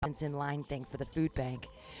in line thing for the food bank.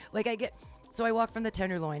 Like so I walk from the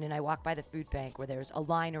Tenderloin and I walk by the food bank where there's a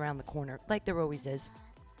line around the corner, like there always is.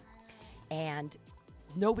 And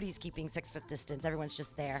nobody's keeping 6 foot distance. Everyone's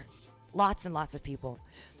just there. Lots and lots of people.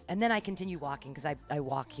 And then I continue walking because I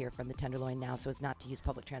walk here from the Tenderloin now so as not to use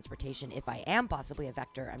public transportation. If I am possibly a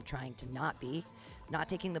vector, I'm trying to not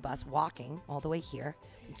taking the bus, walking all the way here.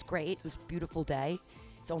 It's great. It was a beautiful day.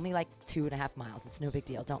 It's only like 2.5 miles. It's no big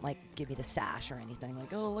deal. Don't give me the sash or anything.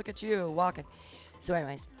 Oh, look at you walking. So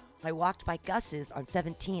anyways, I walked by Gus's on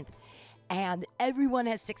 17th and everyone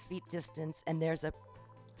has 6 feet distance and there's a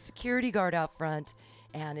security guard out front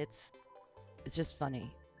and it's just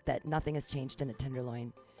funny that nothing has changed in the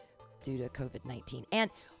Tenderloin due to COVID-19.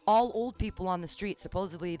 And all old people on the street,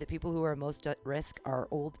 supposedly the people who are most at risk are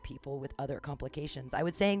old people with other complications. I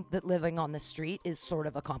would say that living on the street is sort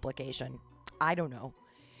of a complication. I don't know.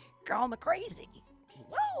 Girl, I'm crazy.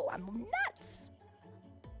 Whoa, I'm nuts.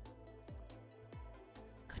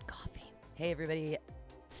 Good coffee. Hey, everybody.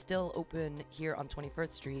 Still open here on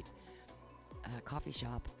 21st Street. Coffee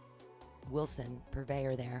shop. Wilson,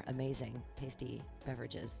 purveyor there. Amazing, tasty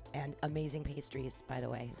beverages and amazing pastries, by the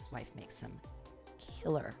way. His wife makes some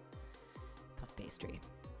killer puff pastry.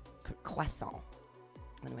 Croissant.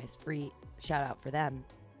 Anyways, free shout out for them.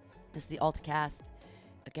 This is the Alta-Cast.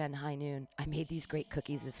 Again, high noon. I made these great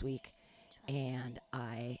cookies this week, and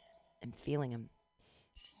I am feeling them.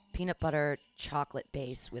 Peanut butter chocolate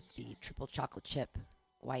base with the triple chocolate chip,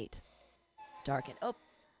 white, darkened. Oh,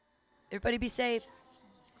 everybody be safe.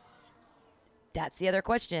 That's the other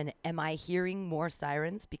question. Am I hearing more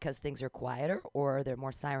sirens because things are quieter, or are there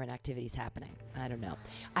more siren activities happening? I don't know.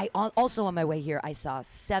 Also on my way here, I saw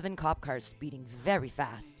 7 cop cars speeding very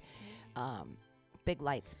fast. Big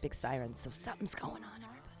lights, big sirens. So something's going on,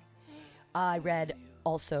 everybody. I read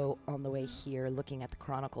also on the way here, looking at the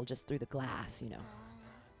Chronicle just through the glass,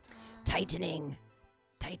 tightening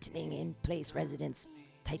in place residents,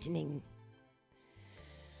 tightening.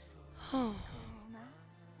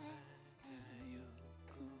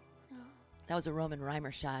 That was a Roman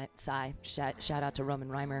Reimer sigh. Shout out to Roman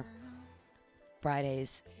Reimer.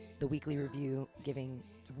 Fridays, the weekly review, giving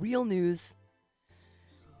real news,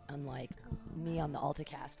 unlike me on the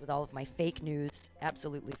Alta-Cast with all of my fake news.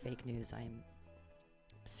 Absolutely fake news. I am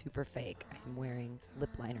super fake. I'm wearing lip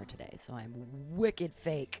liner today, so I'm wicked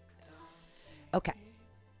fake. Okay,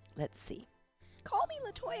 let's see. Call me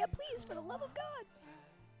LaToya, please, for the love of God.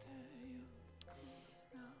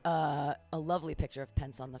 A lovely picture of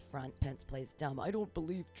Pence on the front. Pence plays dumb. I don't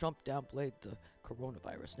believe Trump downplayed the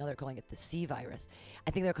coronavirus. Now they're calling it the C virus.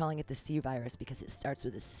 I think they're calling it the C virus because it starts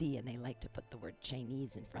with a C and they like to put the word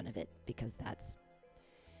Chinese in front of it because that's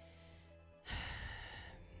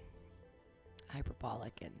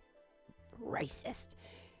hyperbolic and racist.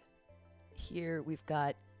 Here we've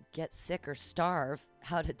got get sick or starve.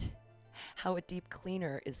 How a deep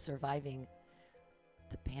cleaner is surviving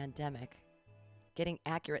the pandemic. Getting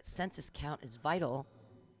accurate census count is vital.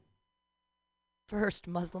 First,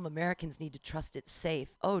 Muslim Americans need to trust it's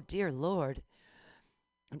safe. Oh, dear Lord.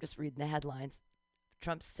 I'm just reading the headlines.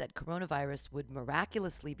 Trump said coronavirus would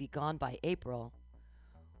miraculously be gone by April.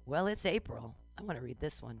 Well, it's April. I'm going to read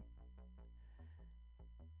this one.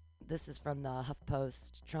 This is from the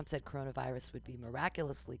HuffPost. Trump said coronavirus would be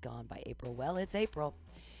miraculously gone by April. Well, it's April.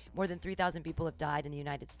 More than 3,000 people have died in the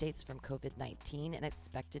United States from COVID-19 and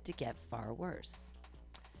expected to get far worse.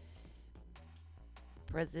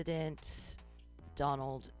 President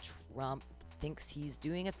Donald Trump thinks he's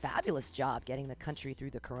doing a fabulous job getting the country through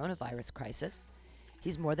the coronavirus crisis.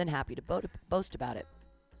 He's more than happy to boast about it.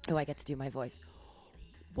 Oh, I get to do my voice.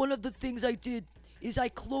 One of the things I did is I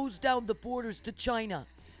closed down the borders to China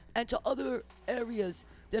and to other areas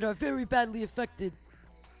that are very badly affected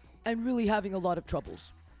and really having a lot of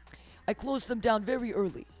troubles. I closed them down very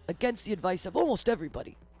early, against the advice of almost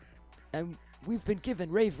everybody. And we've been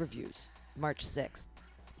given rave reviews. March 6th.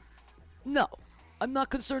 No, I'm not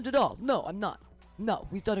concerned at all. No, I'm not. No,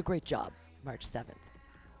 we've done a great job. March 7th.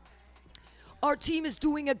 Our team is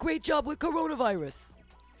doing a great job with coronavirus.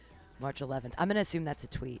 March 11th. I'm going to assume that's a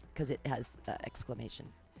tweet because it has exclamation.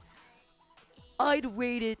 I'd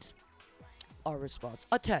rate it, our response,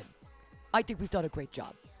 a 10. I think we've done a great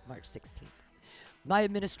job. March 16th. My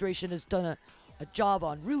administration has done a job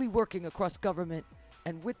on really working across government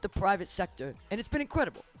and with the private sector, and it's been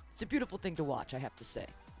incredible. It's a beautiful thing to watch, I have to say.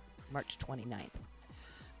 March 29th.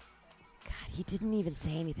 God, he didn't even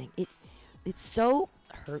say anything. It's so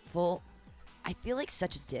hurtful. I feel like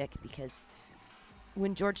such a dick because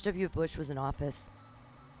when George W. Bush was in office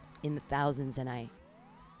in the thousands and I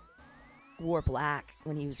wore black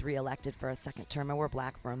when he was reelected for a second term, I wore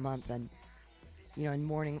black for a month and in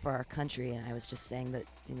mourning for our country, and I was just saying that,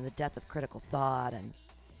 the death of critical thought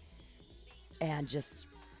and just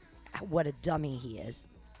what a dummy he is.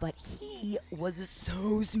 But he was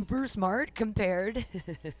so super smart compared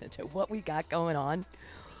to what we got going on.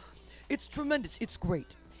 It's tremendous. It's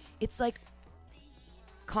great. It's like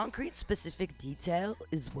concrete, specific detail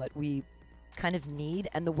is what we kind of need.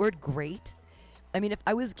 And the word great, I mean, if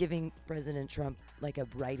I was giving President Trump like a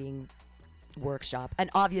writing workshop, and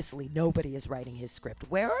obviously nobody is writing his script.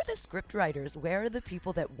 Where are the script writers? Where are the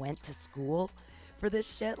people that went to school for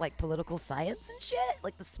this shit, like political science and shit,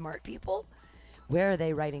 like the smart people? Where are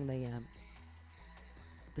they writing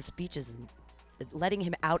the speeches and letting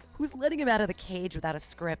him out? Who's letting him out of the cage without a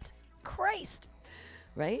script? Christ,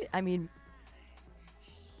 right? I mean,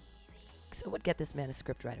 so what get this man a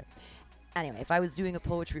script writer? Anyway, if I was doing a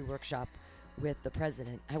poetry workshop with the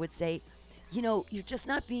president, I would say, you're just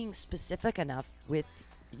not being specific enough with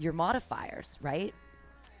your modifiers, right?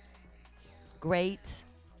 Great.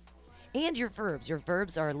 And your verbs. Your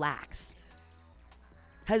verbs are lax.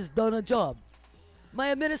 Has done a job.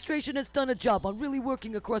 My administration has done a job on really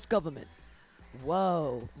working across government.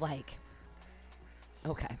 Whoa.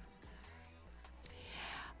 Okay.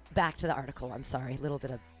 Back to the article. I'm sorry. A little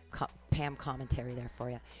bit of Pam commentary there for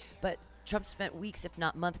you. But Trump spent weeks, if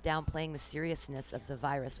not months, downplaying the seriousness of the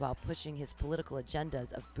virus while pushing his political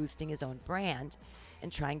agendas of boosting his own brand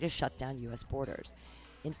and trying to shut down U.S. borders.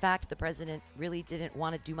 In fact, the president really didn't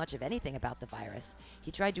want to do much of anything about the virus.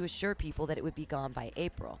 He tried to assure people that it would be gone by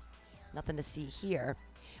April. Nothing to see here.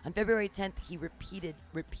 On February 10th, he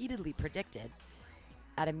repeatedly predicted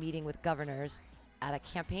at a meeting with governors, at a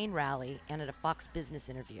campaign rally, and at a Fox Business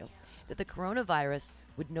interview that the coronavirus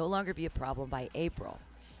would no longer be a problem by April.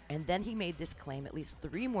 And then he made this claim at least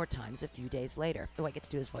 3 more times a few days later. Oh, I get to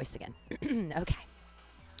do his voice again. Okay.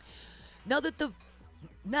 Now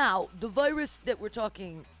the virus that we're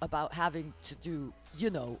talking about having to do,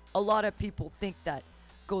 a lot of people think that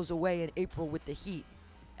goes away in April with the heat.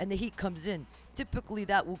 And the heat comes in. Typically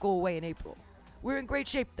that will go away in April. We're in great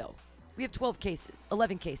shape though. We have 12 cases,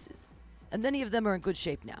 11 cases. And many of them are in good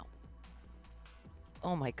shape now.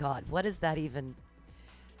 Oh my God, what is that even?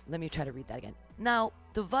 Let me try to read that again. Now,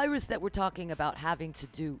 the virus that we're talking about having to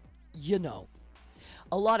do,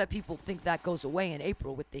 a lot of people think that goes away in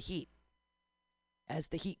April with the heat. As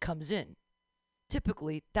the heat comes in.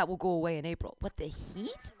 Typically, that will go away in April. What, the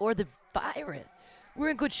heat or the virus? We're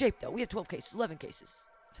in good shape, though. We have 12 cases, 11 cases.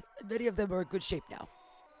 Many of them are in good shape now.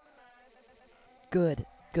 Good.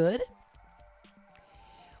 Good?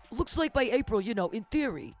 Looks like by April, in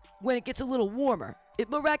theory, when it gets a little warmer, it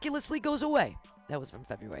miraculously goes away. That was from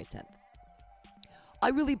February 10th. I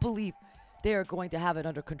really believe they are going to have it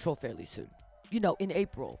under control fairly soon. In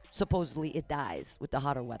April, supposedly it dies with the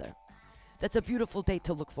hotter weather. That's a beautiful date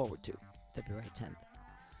to look forward to, February 10th.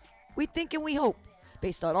 We think and we hope,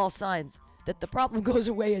 based on all signs, that the problem goes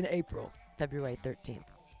away in April, February 13th.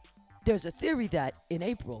 There's a theory that in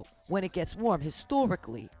April, when it gets warm,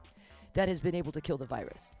 historically, that has been able to kill the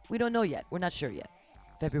virus. We don't know yet. We're not sure yet.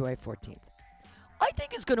 February 14th. I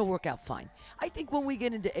think it's going to work out fine. I think when we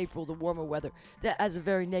get into April, the warmer weather, that has a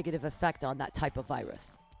very negative effect on that type of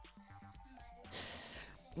virus.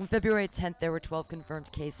 On February 10th, there were 12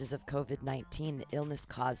 confirmed cases of COVID-19, the illness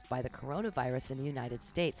caused by the coronavirus in the United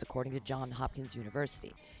States, according to Johns Hopkins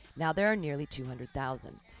University. Now there are nearly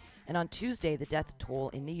 200,000. And on Tuesday, the death toll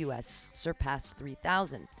in the U.S. surpassed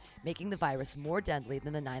 3,000, making the virus more deadly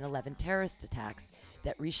than the 9/11 terrorist attacks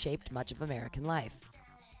that reshaped much of American life.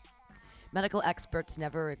 Medical experts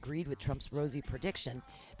never agreed with Trump's rosy prediction,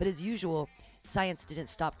 but as usual, science didn't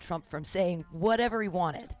stop Trump from saying whatever he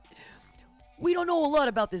wanted. We don't know a lot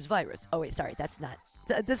about this virus. Oh, wait, sorry, that's not.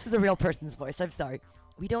 This is a real person's voice. I'm sorry.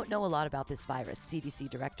 We don't know a lot about this virus,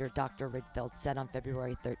 CDC Director Dr. Redfield said on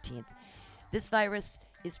February 13th. This virus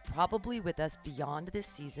is probably with us beyond this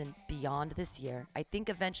season, beyond this year. I think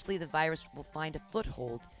eventually the virus will find a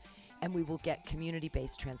foothold and we will get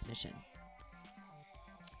community-based transmission.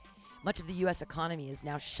 Much of the U.S. economy is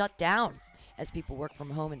now shut down as people work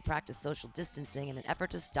from home and practice social distancing in an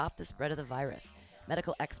effort to stop the spread of the virus.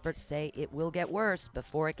 Medical experts say it will get worse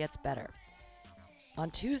before it gets better. On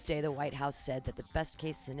Tuesday, the White House said that the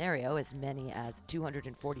best-case scenario, as many as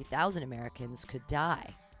 240,000 Americans could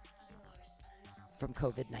die from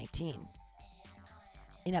COVID-19.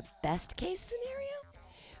 In a best-case scenario?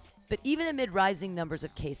 But even amid rising numbers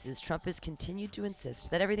of cases, Trump has continued to insist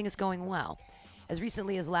that everything is going well. As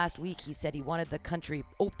recently as last week, he said he wanted the country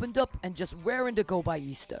opened up and just raring to go by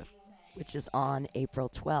Easter, which is on April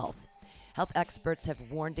 12th. Health experts have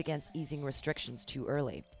warned against easing restrictions too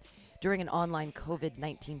early. During an online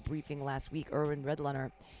COVID-19 briefing last week, Erwin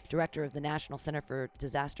Redlener, director of the National Center for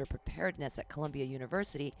Disaster Preparedness at Columbia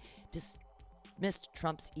University, dismissed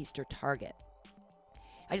Trump's Easter target.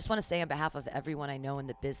 I just want to say on behalf of everyone I know in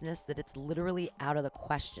the business that it's literally out of the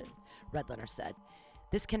question, Redlener said.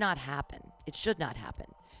 This cannot happen. It should not happen.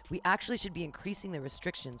 We actually should be increasing the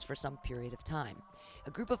restrictions for some period of time.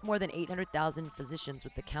 A group of more than 800,000 physicians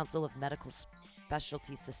with the Council of Medical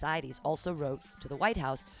Specialty Societies also wrote to the White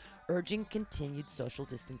House urging continued social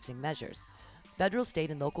distancing measures. Federal, state,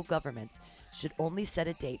 and local governments should only set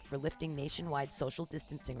a date for lifting nationwide social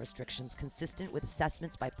distancing restrictions consistent with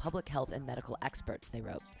assessments by public health and medical experts, they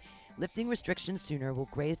wrote. Lifting restrictions sooner will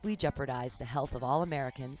gravely jeopardize the health of all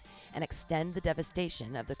Americans and extend the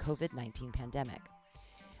devastation of the COVID-19 pandemic.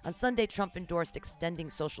 On Sunday, Trump endorsed extending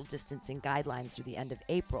social distancing guidelines through the end of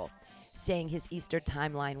April, saying his Easter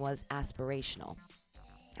timeline was aspirational.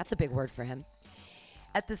 That's a big word for him.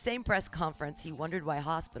 At the same press conference, he wondered why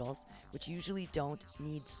hospitals, which usually don't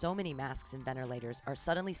need so many masks and ventilators, are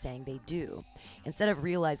suddenly saying they do. Instead of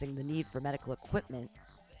realizing the need for medical equipment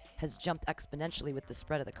has jumped exponentially with the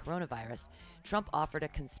spread of the coronavirus, Trump offered a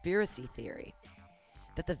conspiracy theory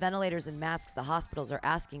that the ventilators and masks the hospitals are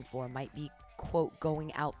asking for might be, quote,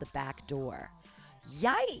 going out the back door.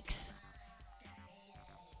 Yikes!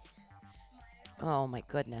 Oh my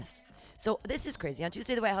goodness. So this is crazy. On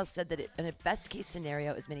Tuesday, the White House said that in a best-case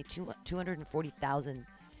scenario, as many 240,000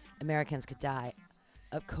 Americans could die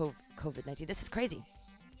of COVID-19. This is crazy.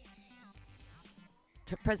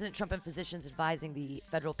 President Trump and physicians advising the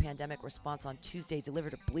federal pandemic response on Tuesday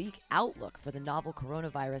delivered a bleak outlook for the novel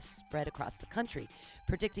coronavirus spread across the country,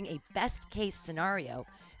 predicting a best-case scenario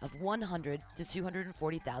of 100 to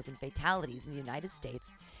 240,000 fatalities in the United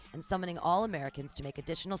States and summoning all Americans to make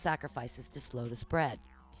additional sacrifices to slow the spread.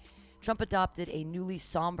 Trump adopted a newly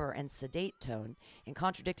somber and sedate tone and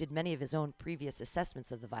contradicted many of his own previous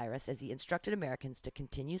assessments of the virus as he instructed Americans to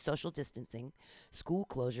continue social distancing, school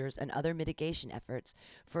closures, and other mitigation efforts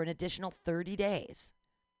for an additional 30 days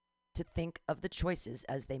to think of the choices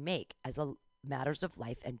as they make as matters of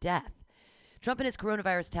life and death. Trump and his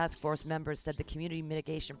coronavirus task force members said the community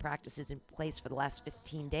mitigation practices in place for the last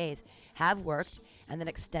 15 days have worked and that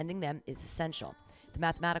extending them is essential. The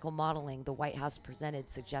mathematical modeling the White House presented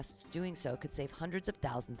suggests doing so could save hundreds of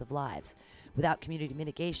thousands of lives. Without community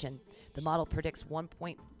mitigation, the model predicts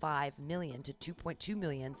 1.5 million to 2.2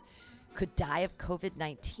 million could die of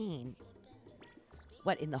COVID-19.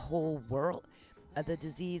 What, in the whole world? The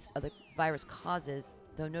disease of the virus causes,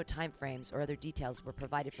 though no time frames or other details were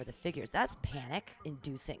provided for the figures. That's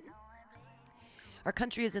panic-inducing. Our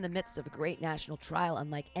country is in the midst of a great national trial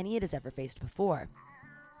unlike any it has ever faced before,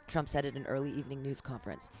 Trump said at an early evening news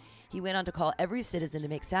conference. He went on to call every citizen to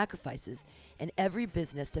make sacrifices and every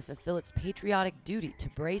business to fulfill its patriotic duty to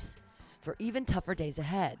brace for even tougher days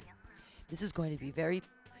ahead. This is going to be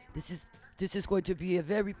a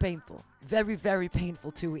very painful, very, very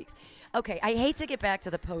painful 2 weeks. Okay, I hate to get back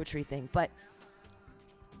to the poetry thing, but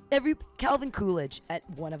Calvin Coolidge, at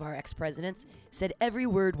one of our ex-presidents, said every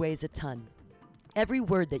word weighs a ton. Every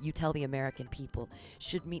word that you tell the American people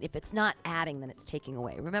should mean, if it's not adding, then it's taking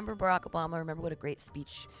away. Remember Barack Obama? Remember what a great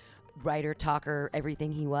speech writer, talker,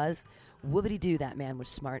 everything he was? Whoopity-doo, that man was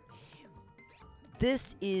smart.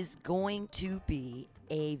 This is going to be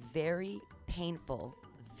a very painful,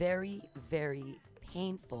 very, very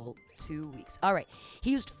painful 2 weeks. All right.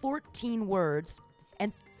 He used 14 words,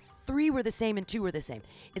 and 3 were the same and 2 were the same.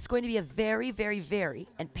 It's going to be a very, very, very,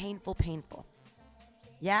 and painful.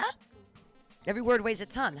 Yeah? Every word weighs a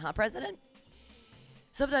ton, huh, President?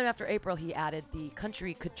 Sometime after April, he added, the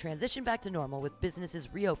country could transition back to normal with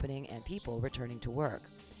businesses reopening and people returning to work.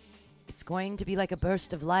 It's going to be like a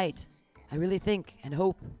burst of light. I really think and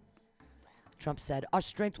hope. Trump said, our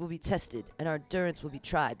strength will be tested and our endurance will be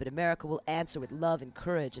tried, but America will answer with love and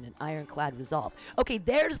courage and an ironclad resolve. Okay,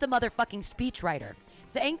 there's the motherfucking speechwriter.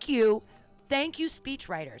 Thank you. Thank you,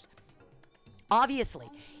 speechwriters. Obviously,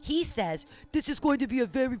 he says, this is going to be a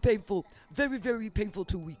very painful, very, very painful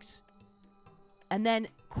 2 weeks. And then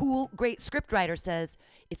cool, great scriptwriter says,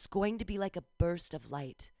 it's going to be like a burst of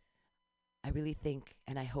light. I really think,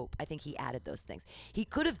 and I hope, I think he added those things. He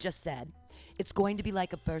could have just said, it's going to be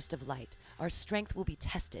like a burst of light. Our strength will be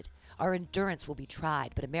tested. Our endurance will be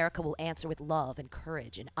tried, but America will answer with love and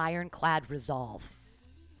courage and ironclad resolve.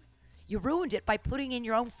 You ruined it by putting in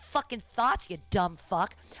your own fucking thoughts, you dumb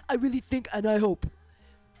fuck. I really think and I hope.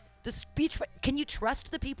 The speech, can you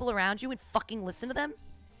trust the people around you and fucking listen to them?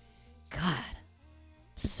 God,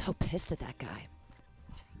 I'm so pissed at that guy.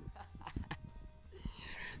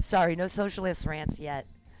 Sorry, no socialist rants yet.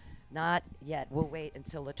 Not yet. We'll wait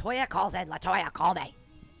until Latoya calls in. Latoya, call me.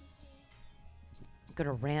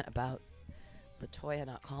 going to rant about Latoya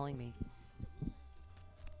not calling me.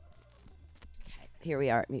 Okay, here we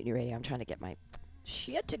are at Mutiny Radio. I'm trying to get my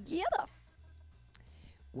shit together.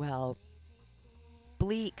 Well,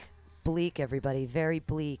 bleak, everybody, very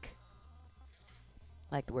bleak.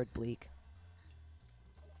 I like the word bleak.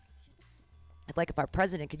 I'd like if our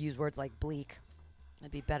president could use words like bleak.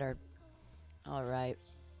 That'd be better. All right.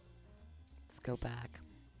 Let's go back.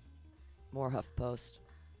 More HuffPost.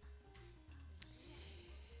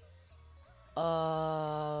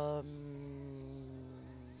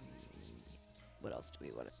 What else do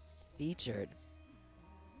we want to featured?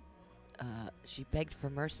 She begged for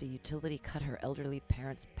mercy. Utility cut her elderly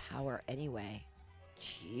parents' power anyway.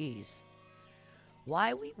 Jeez.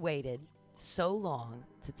 Why we waited so long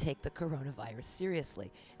to take the coronavirus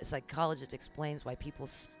seriously. A psychologist explains why people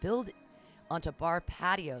spilled onto bar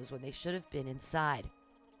patios when they should have been inside.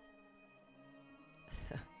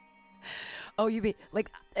 Oh, you mean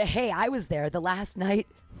like, hey, I was there the last night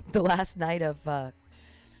of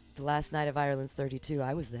Ireland's 32.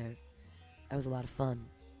 I was there. That was a lot of fun.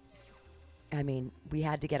 I mean, we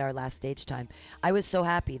had to get our last stage time. I was so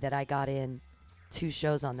happy that I got in 3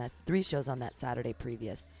 shows on that Saturday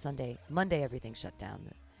previous. Sunday, Monday, everything shut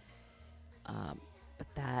down. But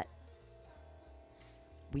that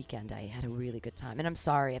weekend, I had a really good time. And I'm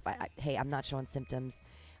sorry if hey, I'm not showing symptoms.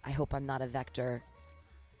 I hope I'm not a vector.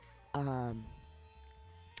 I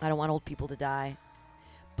don't want old people to die.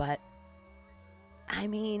 But, I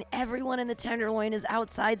mean, everyone in the Tenderloin is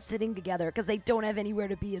outside sitting together because they don't have anywhere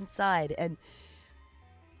to be inside. And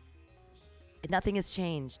nothing has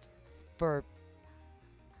changed for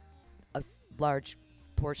a large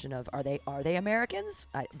portion of, are they Americans?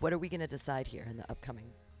 What are we going to decide here in the upcoming?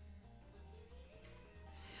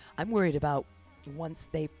 I'm worried about once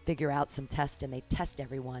they figure out some test and they test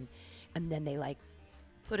everyone and then they like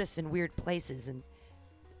put us in weird places and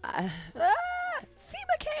FEMA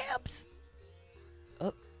camps.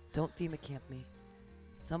 Oh, don't FEMA camp me.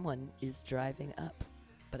 Someone is driving up,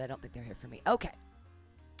 but I don't think they're here for me. Okay.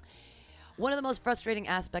 One of the most frustrating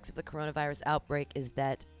aspects of the coronavirus outbreak is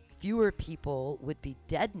that fewer people would be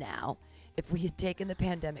dead now if we had taken the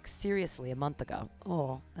pandemic seriously a month ago.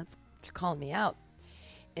 Oh, you're calling me out.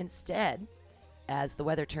 Instead, as the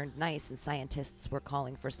weather turned nice and scientists were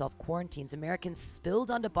calling for self-quarantines, Americans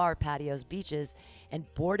spilled onto bar patios, beaches, and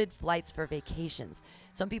boarded flights for vacations.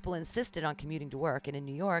 Some people insisted on commuting to work, and in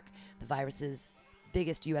New York, the virus's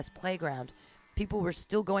biggest U.S. playground, people were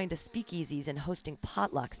still going to speakeasies and hosting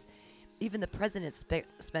potlucks. Even the president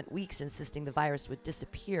spent weeks insisting the virus would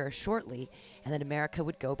disappear shortly and that America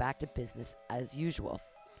would go back to business as usual.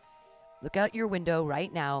 Look out your window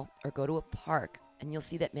right now or go to a park, and you'll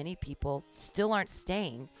see that many people still aren't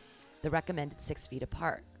staying the recommended 6 feet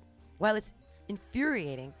apart. While it's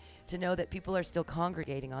infuriating to know that people are still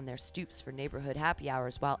congregating on their stoops for neighborhood happy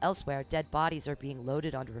hours while elsewhere dead bodies are being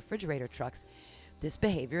loaded onto refrigerator trucks, this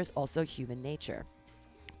behavior is also human nature.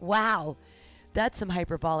 Wow, that's some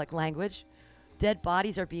hyperbolic language. Dead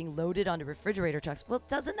bodies are being loaded onto refrigerator trucks. Well,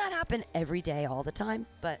 doesn't that happen every day all the time?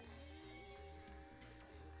 But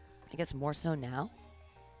I guess more so now.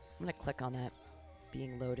 I'm going to click on that.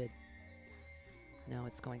 Being loaded. No,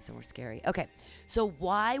 it's going somewhere scary. Okay, so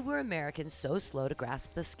why were Americans so slow to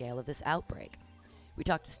grasp the scale of this outbreak? We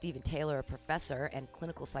talked to Stephen Taylor, a professor and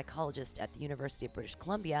clinical psychologist at the University of British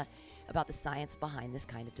Columbia, about the science behind this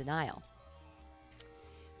kind of denial.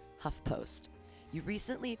 HuffPost. You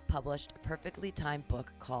recently published a perfectly timed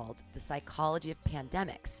book called The Psychology of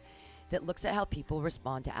Pandemics that looks at how people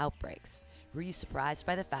respond to outbreaks. Were you surprised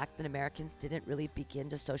by the fact that Americans didn't really begin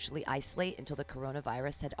to socially isolate until the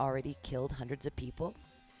coronavirus had already killed hundreds of people?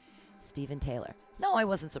 Stephen Taylor. No, I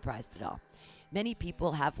wasn't surprised at all. Many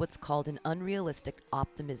people have what's called an unrealistic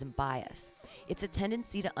optimism bias. It's a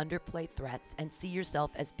tendency to underplay threats and see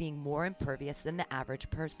yourself as being more impervious than the average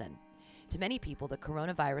person. To many people, the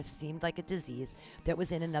coronavirus seemed like a disease that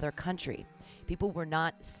was in another country. People were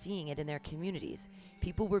not seeing it in their communities.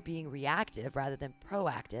 People were being reactive rather than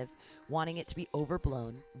proactive, wanting it to be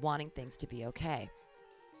overblown, wanting things to be okay.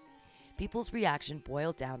 People's reaction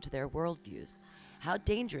boiled down to their worldviews. How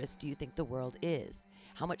dangerous do you think the world is?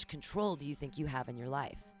 How much control do you think you have in your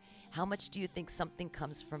life? How much do you think something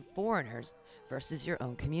comes from foreigners versus your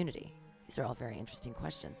own community? These are all very interesting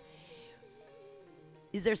questions.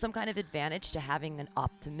 Is there some kind of advantage to having an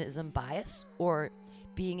optimism bias or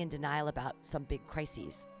being in denial about some big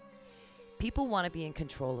crises? People want to be in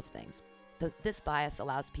control of things. This bias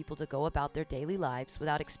allows people to go about their daily lives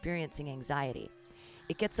without experiencing anxiety.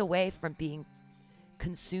 It gets away from being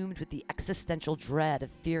consumed with the existential dread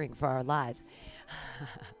of fearing for our lives.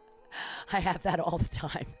 I have that all the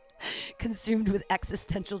time consumed with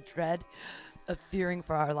existential dread of fearing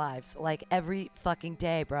for our lives, like every fucking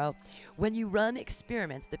day, bro. When you run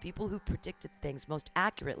experiments, the people who predicted things most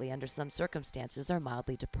accurately under some circumstances are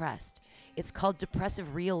mildly depressed. It's called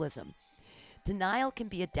depressive realism. Denial can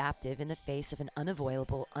be adaptive in the face of an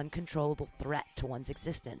unavoidable, uncontrollable threat to one's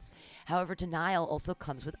existence. However, denial also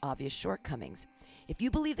comes with obvious shortcomings. If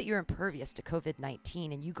you believe that you're impervious to COVID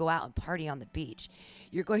 19 and you go out and party on the beach,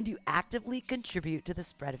 you're going to actively contribute to the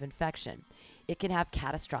spread of infection. It can have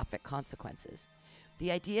catastrophic consequences.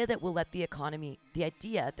 The idea that we'll let the economy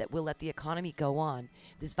go on,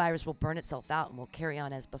 this virus will burn itself out and will carry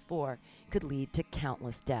on as before, could lead to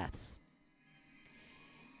countless deaths.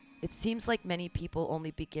 It seems like many people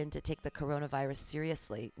only begin to take the coronavirus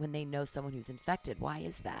seriously when they know someone who's infected. Why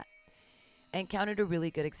is that? I encountered a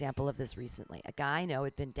really good example of this recently. A guy I know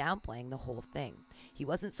had been downplaying the whole thing. He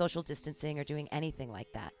wasn't social distancing or doing anything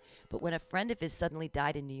like that. But when a friend of his suddenly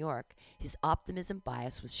died in New York, his optimism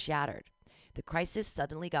bias was shattered. The crisis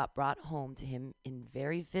suddenly got brought home to him in a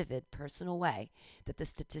very vivid, personal way that the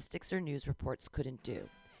statistics or news reports couldn't do.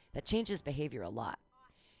 That changes behavior a lot.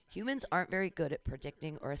 Humans aren't very good at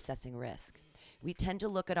predicting or assessing risk. We tend to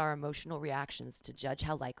look at our emotional reactions to judge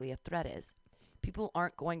how likely a threat is. People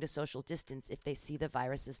aren't going to social distance if they see the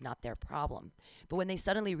virus is not their problem. But when they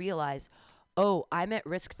suddenly realize, oh, I'm at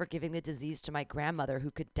risk for giving the disease to my grandmother who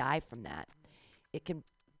could die from that, it can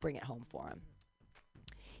bring it home for them.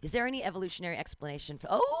 Is there any evolutionary explanation for?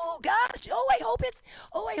 Oh gosh! I hope it's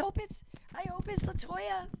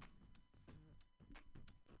Latoya.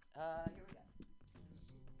 Here we go.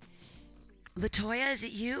 Latoya, is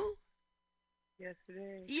it you? Yes, it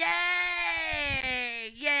is.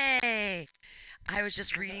 Yay! Yay! I was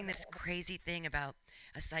just reading this crazy thing about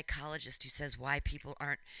a psychologist who says why people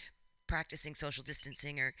aren't practicing social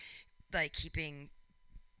distancing or like keeping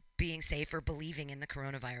being safe or believing in the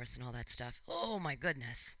coronavirus and all that stuff. Oh my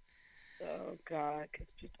goodness. Oh God, because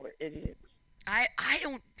people are idiots. I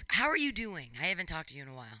don't. How are you doing? I haven't talked to you in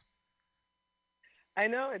a while. I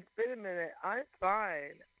know it's been a minute. I'm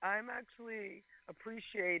fine. I'm actually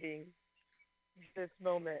appreciating this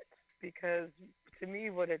moment because to me,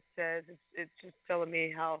 what it says, it's just telling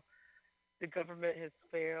me how the government has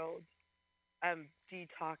failed. I'm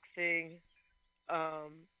detoxing.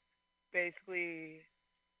 Um, basically,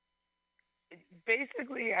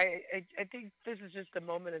 I think this is just a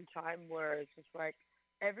moment in time where it's just like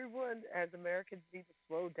everyone as Americans need to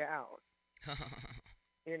slow down.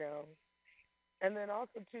 You know, and then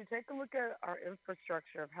also too, take a look at our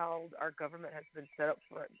infrastructure of how our government has been set up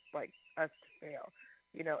for like us to fail.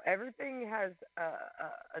 Everything has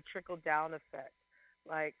a trickle down effect.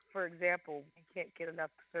 Like for example, we can't get enough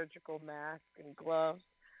surgical masks and gloves.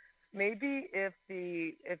 Maybe if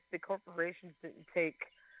the corporations didn't take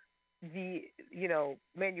the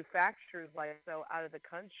manufacturers like so out of the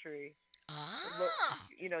country to look Ah.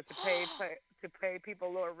 to pay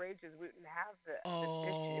people lower wages, we wouldn't have this issue.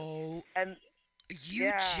 Oh, And you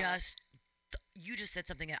yeah, just you just said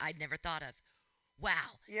something that I'd never thought of.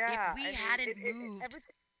 Wow. If yeah. we I mean, hadn't moved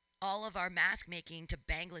everything all of our mask making to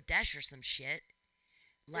Bangladesh or some shit,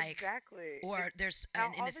 like, exactly. or there's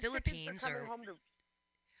Now in all the the chickens are Philippines, coming or home to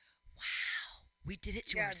wow, we did it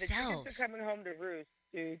to yeah, the chickens are ourselves. coming home to roost,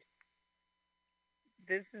 dude.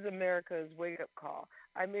 This is America's wake up call.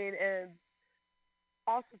 I mean, and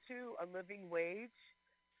also too a living wage.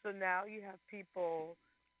 So now you have people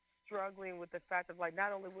struggling with the fact of like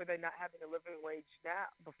not only were they not having a living wage now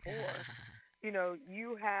before,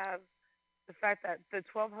 you have the fact that the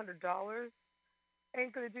 $1,200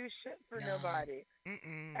 ain't gonna do shit for No. nobody.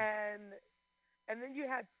 Mm-mm. And then you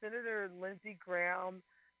had Senator Lindsey Graham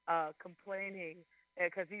complaining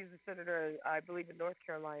because he's a senator, I believe, in North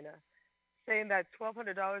Carolina, saying that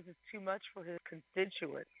 $1,200 is too much for his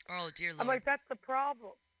constituents. Oh dear I'm Lord. like, that's the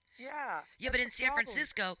problem. Yeah, Yeah, but that's the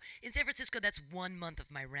problem. In San Francisco, that's 1 month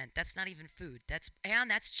of my rent. That's not even food. That's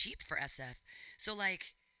cheap for SF. So like,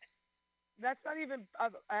 That's not even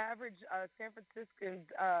average San Franciscan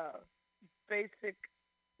basic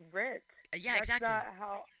rent. yeah, That's not exactly.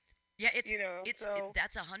 how Yeah, So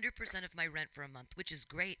that's 100% of my rent for a month, which is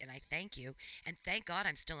great, and I thank you, and thank God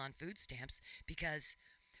I'm still on food stamps because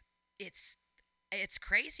it's it's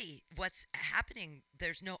crazy what's happening.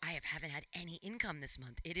 Haven't had any income this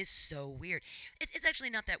month. It is so weird. It's actually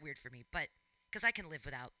not that weird for me, but because I can live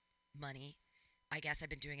without money, I guess I've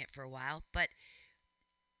been doing it for a while. But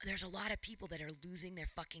there's a lot of people that are losing their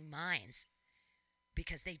fucking minds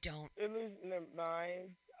because they don't. they're losing their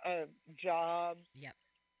minds, jobs, Yep.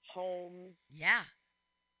 homes, Yeah.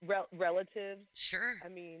 relatives. Sure. I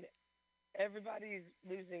mean, Everybody's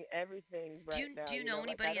losing everything right Do now. you know Like I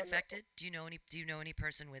anybody don't know. infected? Do you know any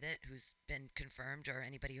person with it who's been confirmed or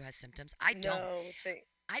anybody who has symptoms? I don't. No,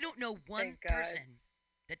 I don't know one thank God. person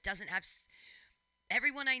that doesn't have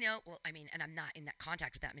everyone I know. Well, I mean, and I'm not in that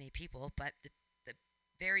contact with that many people, but the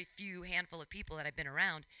very few handful of people that I've been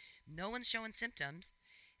around, no one's showing symptoms,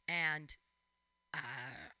 and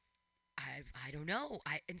uh, I don't know.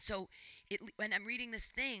 I and so it when I'm reading this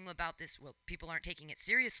thing about this, well, people aren't taking it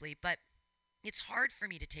seriously, but it's hard for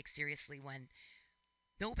me to take seriously when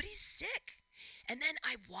nobody's sick. And then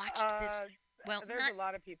I watched this. Uh, Well, there's not a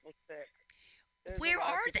lot of people sick. There's a where lot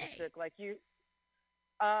of are people they? sick. Like you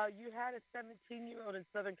had a 17-year-old in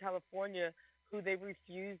Southern California who they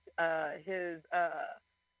refused his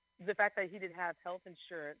the fact that he didn't have health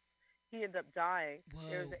insurance. He ended up dying.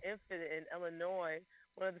 There's Whoa. an infant in Illinois.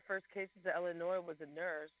 One of the first cases in Illinois was a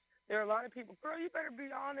nurse. There are a lot of people. Girl, you better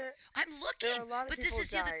be on it. I'm There are looking, a lot of but this people is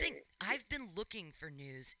the other thing. dying. I've been looking for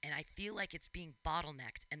news, and I feel like it's being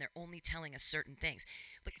bottlenecked, and they're only telling us certain things.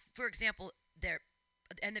 Like, for example, they're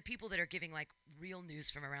and the people that are giving like real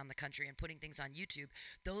news from around the country and putting things on YouTube,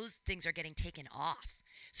 those things are getting taken off.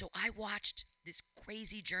 So I watched this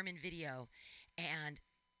crazy German video, and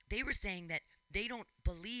they were saying that they don't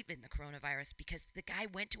believe in the coronavirus because the guy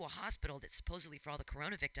went to a hospital that's supposedly for all the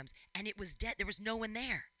corona victims, and it was dead. There was no one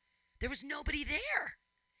there. There was nobody there.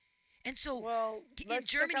 And so Well, in let's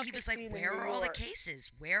check Germany, out he the was like, scene in where New are all the York.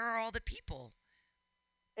 cases? Where are all the people?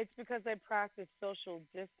 It's because they practice social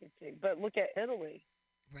distancing. But look at Italy.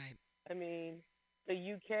 Right. I mean, the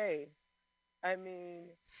UK. I mean,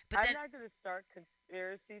 But I'm then, not going to start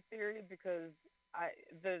conspiracy theory because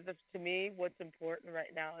to me what's important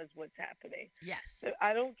right now is what's happening. yes. So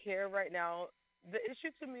I don't care right now. The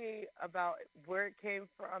issue to me about where it came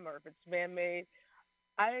from or if it's man made,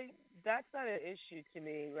 I that's not an issue to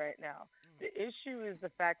me right now. Mm. The issue is the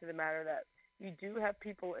fact of the matter that you do have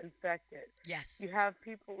people infected. Yes. You have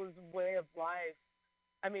people's way of life.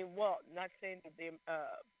 I mean, well, not saying that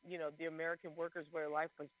the American workers' way of life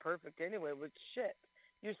was perfect anyway, but shit,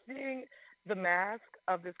 you're seeing the mask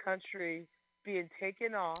of this country being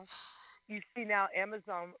taken off. You see now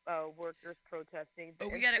Amazon workers protesting. The Oh,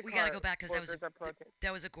 we gotta Instacart go back because workers are protesting.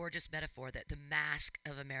 that was a gorgeous metaphor that the mask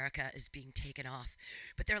of America is being taken off,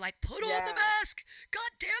 but they're like, put on the Yeah, mask.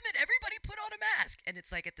 God damn it! Everybody put on a mask. And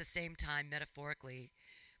it's like at the same time, metaphorically,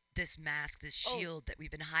 this mask, this oh, shield that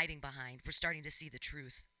we've been hiding behind, we're starting to see the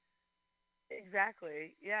truth.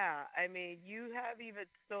 exactly. Yeah. I mean, you have even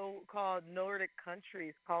so-called Nordic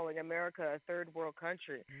countries calling America a third world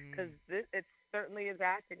country because Mm. it certainly is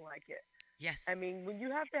acting like it. Yes. I mean, when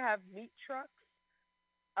you have to have meat trucks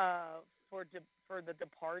uh, for the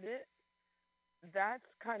departed, that's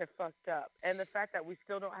kind of fucked up. And the fact that we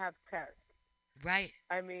still don't have tests. Right.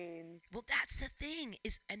 I mean, Well, that's the thing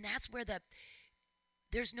is, and that's where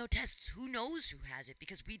there's no tests. Who knows who has it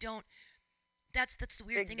because we don't. That's the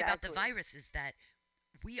weird thing about the exactly. virus is that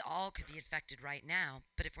we all could be infected right now,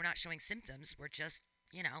 but if we're not showing symptoms, we're just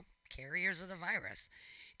carriers of the virus.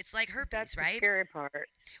 It's like That's herpes, the right? scary part.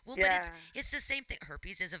 Well, but Yeah. it's the same thing.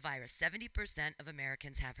 Herpes is a virus. 70% of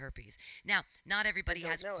Americans have herpes. Now, not everybody And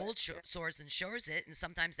don't has know it. cold Yeah. sores and shores it, and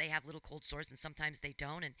sometimes they have little cold sores and sometimes they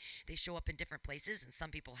don't, and they show up in different places, and some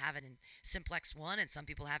people have it in simplex 1 and some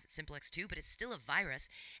people have it simplex 2, but it's still a virus,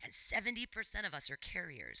 and 70% of us are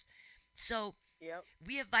carriers. So, Yep.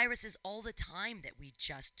 we have viruses all the time that we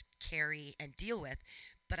just carry and deal with,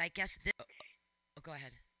 but I guess oh, go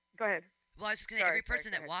ahead. Go ahead. Well, I was just going to say, Sorry. every Sorry.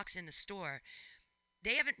 person Go that ahead. walks in the store,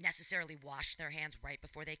 they haven't necessarily washed their hands right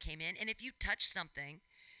before they came in. And if you touch something,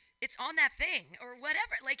 it's on that thing or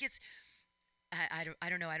whatever. Like it's, I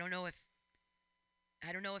don't know. I don't know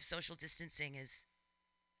if social distancing is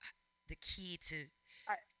the key to,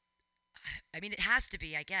 I, I mean, it has to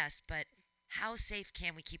be, I guess, but how safe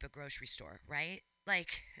can we keep a grocery store, right?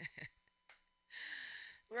 Like,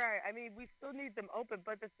 right. I mean, we still need them open,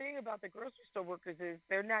 but the thing about the grocery store workers is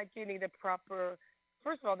they're not getting the proper.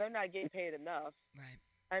 First of all, they're not getting paid enough. right.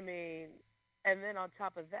 I mean, and then on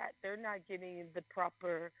top of that, they're not getting the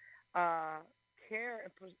proper uh, care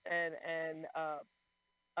and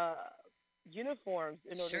uh, uniforms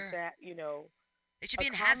in order Sure. to They should be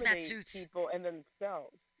in hazmat accommodate suits. people and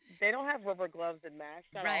themselves. They don't have rubber gloves and masks.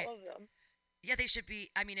 Not Right. all of them. Yeah, they should be.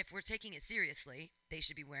 I mean, if we're taking it seriously, they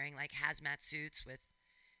should be wearing like hazmat suits with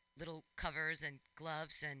little covers and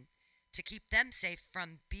gloves and to keep them safe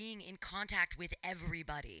from being in contact with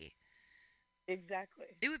everybody. Exactly.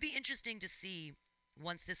 It would be interesting to see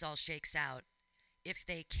once this all shakes out if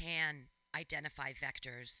they can identify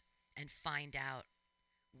vectors and find out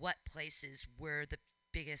what places were the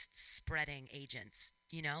biggest spreading agents,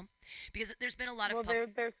 Because there's been a lot of Well,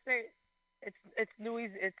 they're saying. It's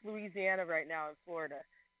Louisiana right now in Florida.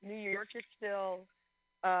 New York is still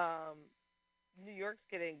um New York's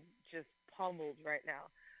getting just pummeled right now.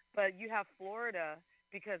 But you have Florida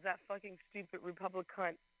because that fucking stupid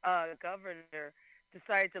Republican governor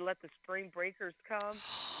decided to let the spring breakers come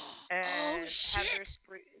Oh and have their shit.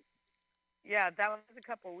 spring. Yeah, that was a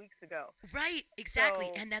couple of weeks ago. Right, exactly.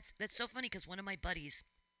 So And that's so funny because one of my buddies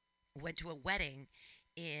went to a wedding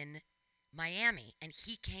in Miami and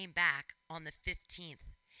he came back on the 15th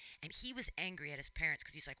and he was angry at his parents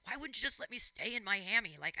because he's like, why wouldn't you just let me stay in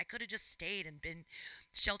Miami? Like, I could have just stayed and been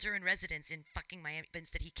shelter in residence in fucking Miami. But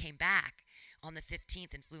instead, he came back on the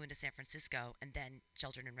 15th and flew into San Francisco and then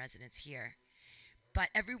sheltered in residence here. But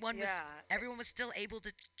yeah, everyone was still able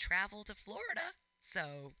to travel to Florida.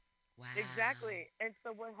 So, wow. exactly. And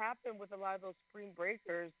so what happened with a lot of those spring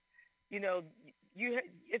breakers, you know,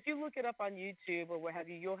 if you look it up on YouTube or what have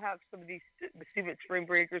you, you'll have some of these stupid spring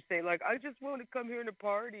breakers say like, "I just want to come here and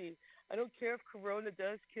party. I don't care if Corona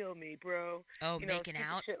does kill me, bro." Oh, You know, making stupid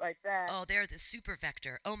out. shit like that. Oh, they're the super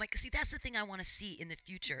vector. Oh my, see, that's the thing I want to see in the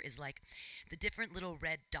future is like the different little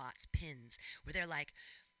red dots, pins, where they're like,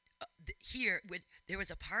 here when there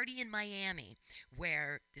was a party in Miami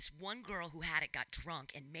where this one girl who had it got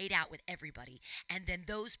drunk and made out with everybody, and then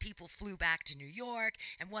those people flew back to New York,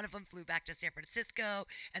 and one of them flew back to San Francisco,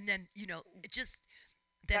 and then it just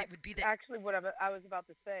that it That's would be the actually what I was about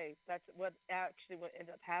to say. That's what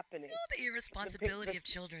ended up happening. oh, the The irresponsibility of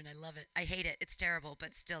children. I love it. I hate it. It's terrible,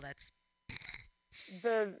 but still, that's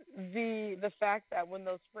the fact that when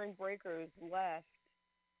those spring breakers left,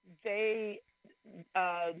 they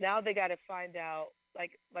now they got to find out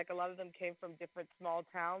like a lot of them came from different small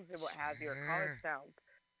towns and what have you or college sure. towns.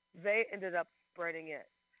 They ended up spreading it,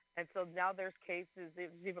 and so now there's cases.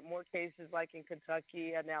 There's even more cases like in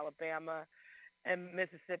Kentucky and Alabama and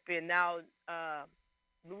Mississippi, and now uh,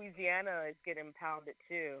 Louisiana is getting pounded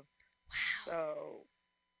too. Wow. So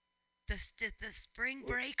The spring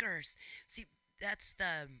breakers. See, that's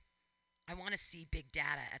the I want to see big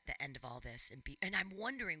data at the end of all this and I'm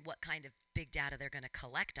wondering what kind of big data they're going to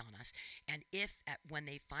collect on us and if when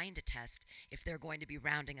they find a test if they're going to be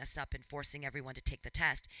rounding us up and forcing everyone to take the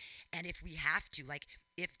test and if we have to like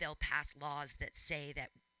if they'll pass laws that say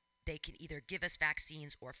that they can either give us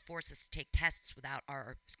vaccines or force us to take tests without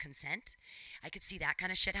our consent. I could see that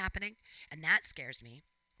kind of shit happening and that scares me,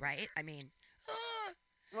 right? I mean, ah,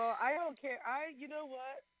 well, I don't care. You know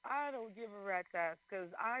what? I don't give a rat's ass because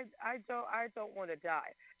I don't want to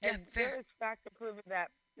die. yeah, And fair. there is fact proven that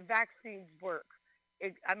vaccines work.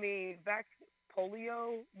 I mean,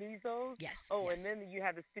 polio, measles. Yes, Oh, and yes. then you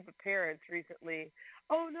have the stupid parents recently.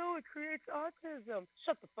 Oh no, it creates autism.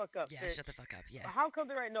 Shut the fuck up, Yeah, bitch. shut the fuck up. Yeah. How come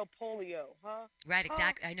there ain't no polio, huh? Right, Huh?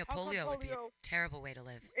 exactly. I know How come polio would be a polio terrible way to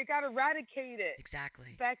live. it got eradicated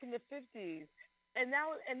Exactly. back in the 50s? And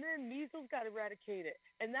then measles got eradicated,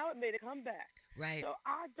 and now it made a comeback. Right. So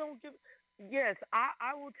I don't give. Yes,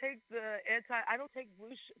 I will take the anti. I don't take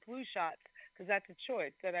flu shots because that's a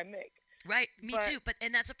choice that I make. Right. Me But too. But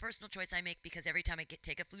and that's a personal choice I make because every time I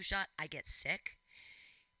take a flu shot, I get sick,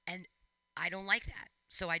 and I don't like that.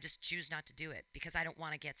 So I just choose not to do it because I don't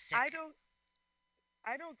want to get I sick. don't.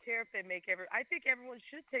 I don't care if they make every. I think everyone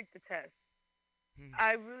should take the test. Hmm.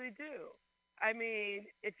 I really do. I mean,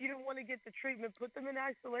 if you don't want to get the treatment, put them in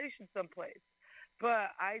isolation someplace.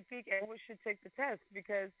 But I think everyone should take the test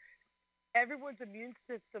because everyone's immune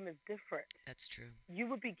system is different. That's true. You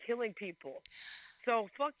would be killing people. So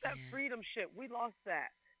fuck that Yeah. freedom shit. We lost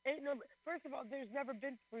that. Ain't no. First of all, there's never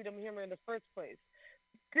been freedom here in the first place.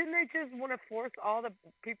 Didn't they just want to force all the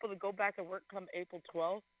people to go back to work come April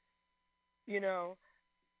 12th? You know,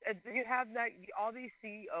 you have that all these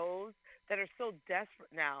CEOs that are so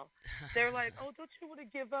desperate now. They're like, oh, don't you want to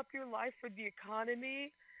give up your life for the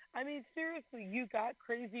economy? I mean, seriously, you got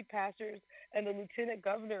crazy pastors and the lieutenant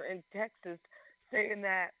governor in Texas saying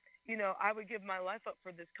that, I would give my life up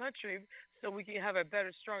for this country so we can have a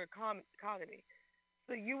better, stronger economy.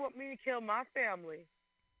 So you want me to kill my family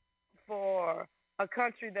for a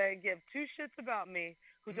country that give two shits about me,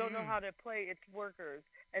 who don't know mm, how to play its workers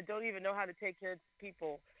and don't even know how to take care of its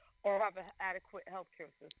people or have an adequate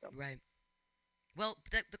healthcare system. right. Well,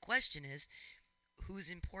 the question is, who's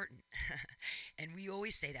important? And we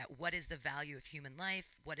always say that. What is the value of human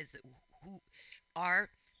life? What is the who are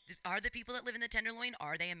are the people that live in the Tenderloin?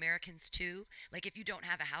 Are they Americans too? Like, if you don't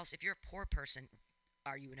have a house, if you're a poor person,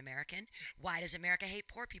 are you an American? Why does America hate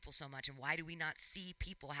poor people so much? And why do we not see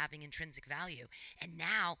people having intrinsic value? And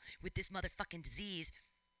now, with this motherfucking disease,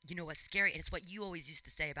 you know what's scary, and it's what you always used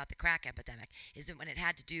to say about the crack epidemic, is that when it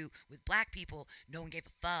had to do with black people, no one gave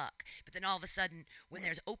a fuck. But then all of a sudden, when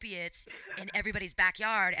there's opiates in everybody's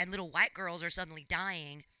backyard and little white girls are suddenly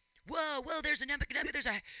dying, whoa, there's an epidemic, there's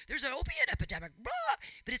an opiate epidemic, blah.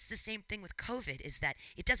 But it's the same thing with COVID, is that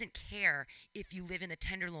it doesn't care if you live in the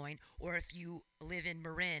Tenderloin or if you live in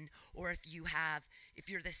Marin or if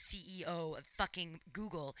you're the CEO of fucking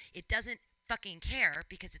Google. It doesn't fucking care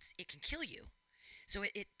because it can kill you. So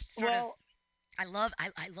it sort of, Well, I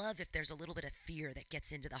love if there's a little bit of fear that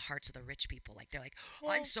gets into the hearts of the rich people. Like they're like, I'm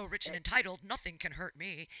well, so rich and entitled, nothing can hurt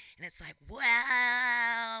me. And it's like,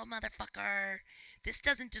 well, motherfucker, this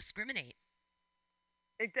doesn't discriminate.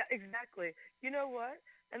 exactly. You know what?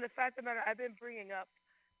 And the fact of the matter, I've been bringing up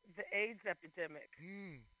the AIDS epidemic.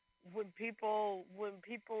 Mm, When people were,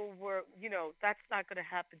 that's not going to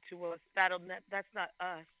happen to us. That's not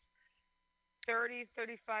us. 30,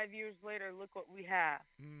 35 years later, look what we have.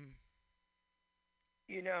 mm,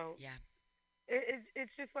 You know, yeah,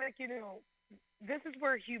 it's just like, this is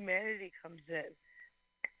where humanity comes in.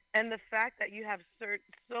 And the fact that you have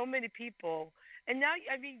so many people, and now,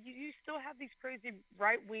 I mean, you still have these crazy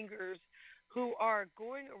right wingers who are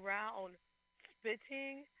going around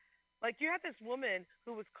spitting. Like, you had this woman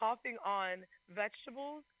who was coughing on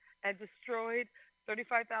vegetables and destroyed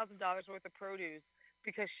 $35,000 worth of produce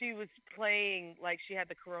because she was playing like she had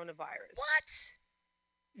the coronavirus. what?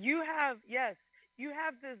 Yes, you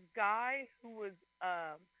have this guy who was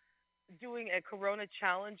doing a corona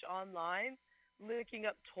challenge online, licking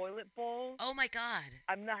up toilet bowls. Oh my god,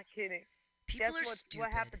 I'm not kidding. Guess people are what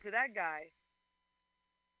stupid. happened to that guy?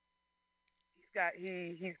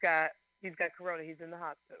 He's got corona. He's in the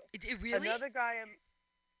hospital. It really? Another guy in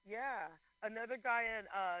yeah, another guy in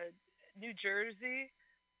New Jersey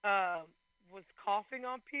uh, was coughing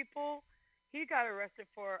on people. He got arrested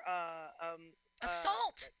for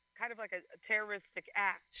Assault. kind of like a terroristic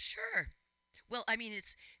act. Sure. Well, I mean,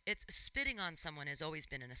 it's spitting on someone has always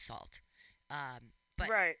been an assault. But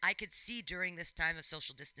Right. I could see during this time of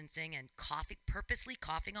social distancing and coughing, purposely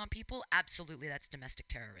coughing on people, absolutely, that's domestic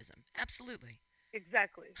terrorism. Absolutely,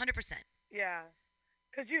 Exactly. 100%. Yeah.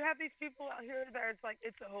 Because you have these people out here that it's like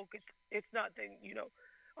it's a hoax. It's nothing.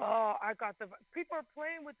 Oh, I got the. People are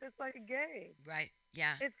playing with this like a game. Right?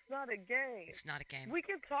 Yeah, It's not a game. it's not a game. We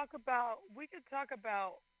can talk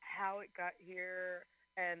about how it got here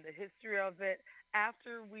and the history of it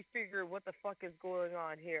after we figure what the fuck is going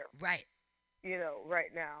on here. Right.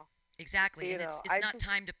 Right now. Exactly. And it's I not just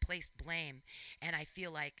time to place blame. And I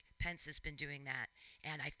feel like Pence has been doing that.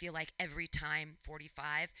 And I feel like every time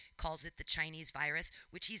 45 calls it the Chinese virus,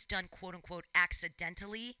 which he's done quote unquote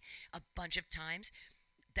accidentally a bunch of times,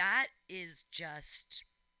 that is just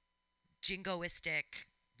jingoistic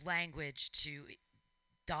language to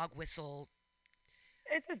dog whistle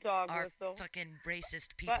it's a dog our whistle. fucking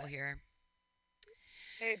racist people But here.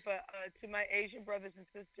 hey, to my Asian brothers and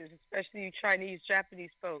sisters, especially you Chinese, Japanese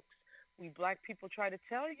folks, we black people try to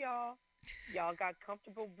tell y'all got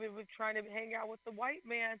comfortable with trying to hang out with the white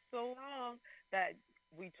man so long that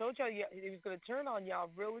we told y'all he was going to turn on y'all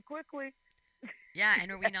really quickly. Yeah,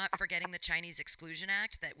 and are we not forgetting the Chinese Exclusion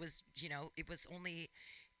Act that was, it was only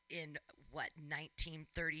in what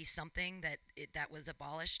 1930 something that was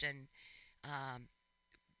abolished, and um,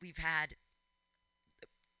 we've had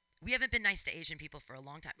we haven't been nice to Asian people for a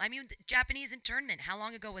long time. I mean, the Japanese internment, how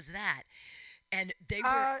long ago was that? And they were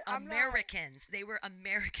I'm not. Americans. They were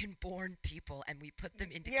American-born people, and we put them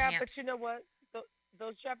into Yeah, but camps. you know what?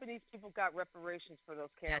 Those Japanese people got reparations for those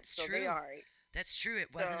camps, That's so they true. all right. That's true. It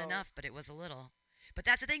wasn't So enough, but it was a little. But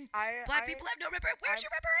that's the thing. I Black I people have no I Where's your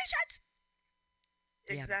reparations?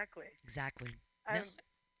 Yeah, exactly. exactly. No. I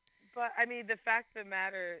But I mean, the fact of the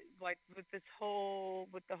matter, like with the whole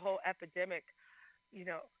epidemic, you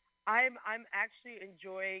know, I'm actually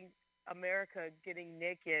enjoying America getting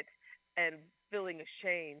naked and feeling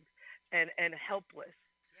ashamed and helpless.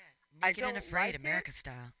 Yeah. I Naked and don't afraid, like it. America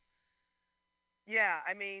style. Yeah,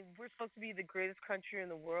 I mean, we're supposed to be the greatest country in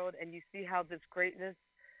the world, and you see how this greatness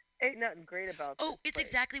ain't nothing great about this Oh, it's place.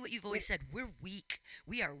 exactly what you've You, always said. We're weak.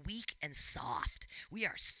 We are weak and soft. We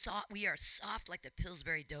are soft. We are soft like the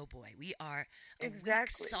Pillsbury Doughboy. We are a weak,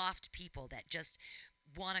 exactly. soft people that just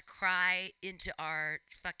want to cry into our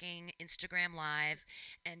fucking Instagram live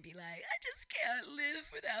and be like, I just can't live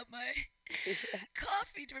without my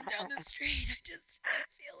coffee from down the street. I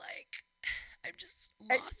feel like I'm just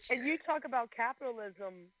and, lost and you here. talk about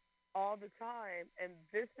capitalism all the time, and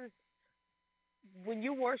this is when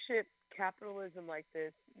you worship capitalism like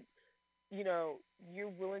this, you know, you're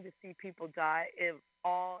willing to see people die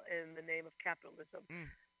all in the name of capitalism. Mm,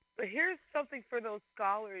 But here's something for those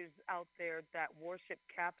scholars out there that worship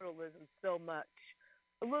capitalism so much.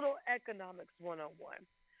 A little economics 101.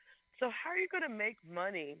 So how are you going to make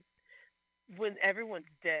money when everyone's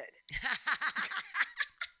dead?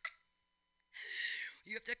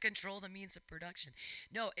 You have to control the means of production.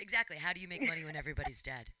 No, exactly. How do you make money when everybody's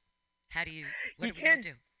dead? How do you? What You are we gonna can't.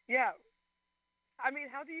 do? Yeah. I mean,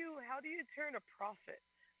 how do you turn a profit?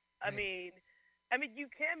 I Right. mean, you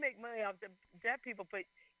can make money off the dead people, but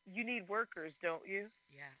you need workers, don't you?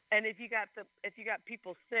 Yeah. And if you got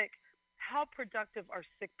people sick, how productive are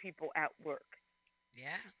sick people at work?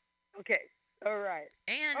 Yeah. Okay. All right.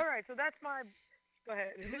 And All right. So that's my. Go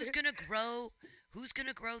ahead. who's gonna grow? Who's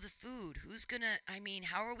gonna grow the food? Who's gonna? I mean,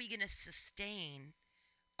 how are we gonna sustain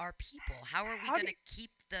our people? How are we how do gonna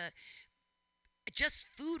keep the just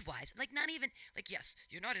food wise? Like not even like yes,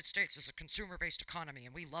 United States is a consumer based economy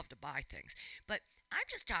and we love to buy things, but I'm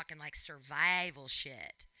just talking like survival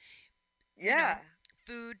shit. You know, yeah.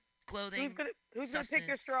 food, Who's clothing, gonna Who's gonna pick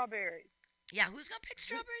your sustenance. strawberries? Yeah, who's gonna pick Who,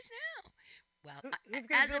 strawberries now? Well, who's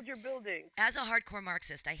gonna build your buildings? as a hardcore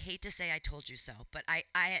Marxist, I hate to say I told you so, but I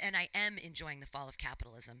am enjoying the fall of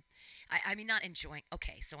capitalism. I mean, not enjoying.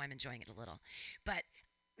 Okay, so I'm enjoying it a little, but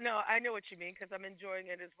No, I know what you mean because I'm enjoying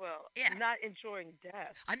it as well. yeah, Not enjoying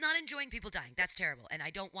death. I'm not enjoying people dying. That's terrible, and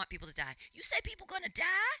I don't want people to die. You say people gonna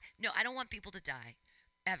die? No, I don't want people to die,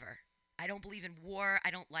 ever. I don't believe in war.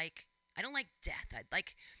 I don't like death. I'd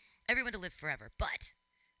like everyone to live forever, but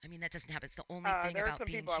I mean that doesn't happen. It's the only thing There are about some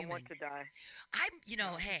being people I want human. to die.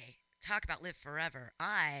 Um, Hey, talk about live forever.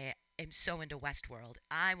 I am so into Westworld.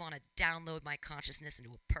 I want to download my consciousness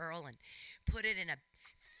into a pearl and put it in a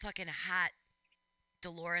fucking hot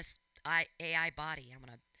Dolores AI body. I'm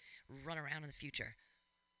gonna run around in the future.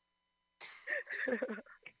 So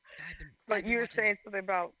I've but been you're watching. saying something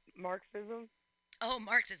about Marxism? Oh,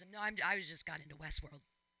 Marxism. No, I was just got into Westworld.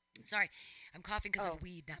 Sorry, I'm coughing because of Oh,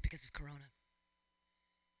 weed, not because of Corona.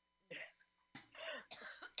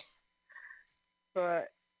 but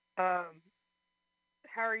um,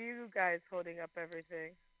 how are you guys holding up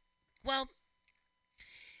everything? Well,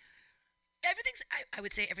 I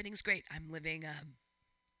would say everything's great. I'm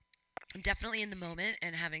definitely in the moment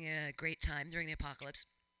and having a great time during the apocalypse.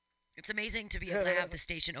 It's amazing to be able to have the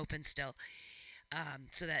station open still,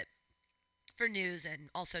 so that for news and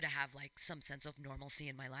also to have like some sense of normalcy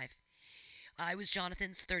in my life. It was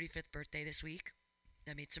Jonathan's 35th birthday this week.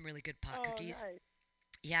 I made some really good pot Oh, cookies. nice.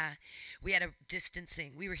 Yeah, we had a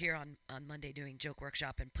distancing. We were here on Monday doing joke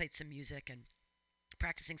workshop and played some music and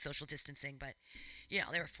practicing social distancing. But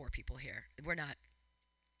there were 4 people here. We're not.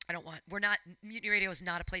 I don't want. We're not. Mutiny Radio is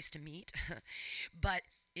not a place to meet. But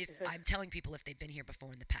if I'm telling people if they've been here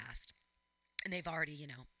before in the past and they've already,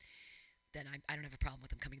 then I don't have a problem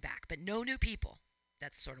with them coming back. But no new people.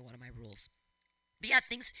 That's sort of one of my rules. But yeah,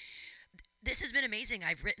 things. This has been amazing.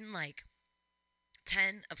 I've written like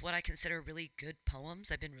 10 of what I consider really good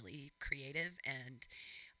poems. I've been really creative and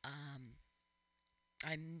um,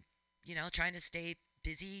 I'm, trying to stay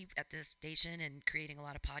busy at this station and creating a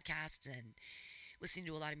lot of podcasts and listening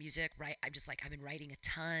to a lot of music. Right. I've been writing a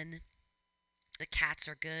ton. The cats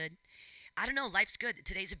are good. I don't know. Life's good.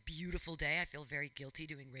 Today's a beautiful day. I feel very guilty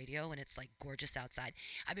doing radio and it's like gorgeous outside.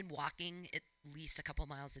 I've been walking at least a couple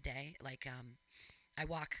miles a day. I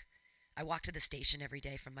walk I walk to the station every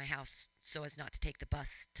day from my house so as not to take the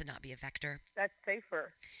bus, to not be a vector. That's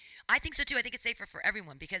safer. I think so too. I think it's safer for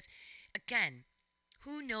everyone because, again,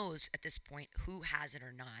 who knows at this point who has it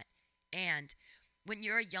or not? And when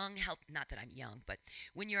you're a young health, not that I'm young, but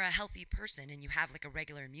when you're a healthy person and you have like a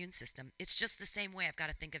regular immune system, it's just the same way. I've got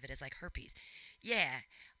to think of it as like herpes. Yeah,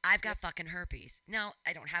 I've got fucking herpes. Now,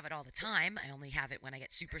 I don't have it all the time. I only have it when I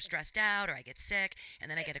get super stressed out or I get sick and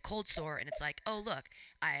then I get a cold sore and it's like, "Oh, look,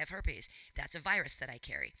 I have herpes. That's a virus that I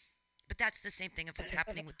carry." But that's the same thing of what's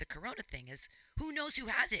happening with the corona thing is who knows who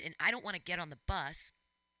has it, and I don't want to get on the bus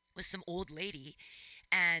with some old lady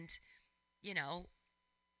and, you know,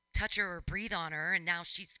 touch her or breathe on her and now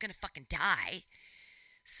she's going to fucking die.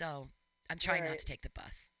 So, I'm trying not Right. to take the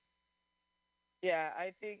bus.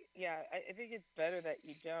 I think it's better that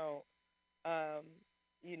you don't. Um,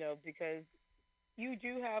 because you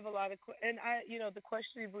do have a lot of and the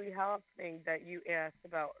questionably health thing that you asked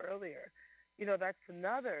about earlier.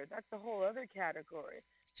 That's a whole other category.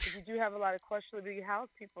 Because you do have a lot of questionably health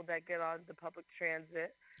people that get on the public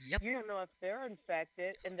transit. Yep. You don't know if they're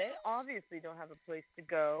infected, and they obviously don't have a place to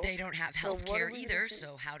go. They don't have So health what are care we gonna either, do?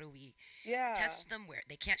 so how do we Yeah, test them where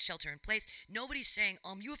they can't shelter in place? Nobody's saying,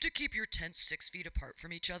 you have to keep your tents 6 feet apart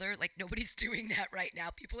from each other. Like, nobody's doing that right now.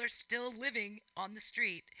 People are still living on the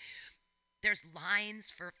street. There's lines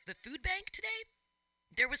for the food bank today.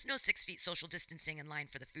 There was no 6 feet social distancing in line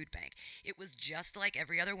for the food bank. It was just like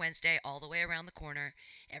every other Wednesday, all the way around the corner.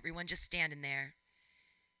 Everyone just standing there.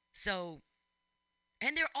 So,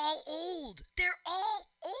 and they're all old. They're all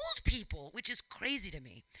old people, which is crazy to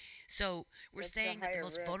me. So, we're That's the saying that the higher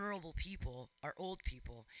most risk. vulnerable people are old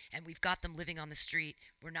people, and we've got them living on the street.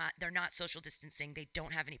 They're not social distancing. They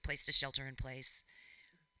don't have any place to shelter in place.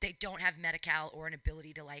 They don't have Medi-Cal or an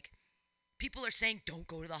ability to like people are saying don't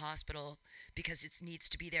go to the hospital because it needs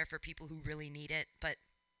to be there for people who really need it. But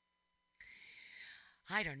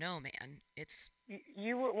I don't know, man. It's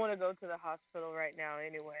You wouldn't want to go to the hospital right now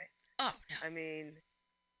anyway. oh no. I mean,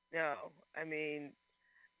 no. I mean,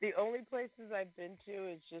 the only places I've been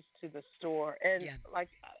to is just to the store. And Yeah, like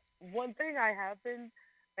one thing I have been,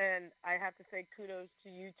 and I have to say kudos to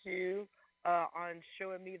you too on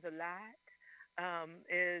showing me the light.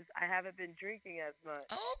 Is I haven't been drinking as much.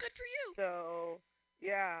 oh good for you. So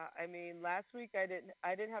yeah, I mean, last week I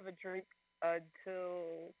didn't have a drink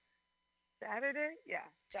until Saturday. Yeah,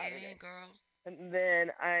 Dang Saturday, girl. and then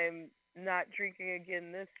I'm not drinking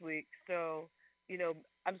again this week. So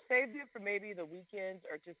I'm saving it for maybe the weekends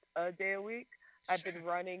or just a day a week. I've been Sure.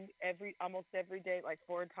 running almost every day, like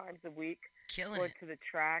 4 times a week, Killing going it. to the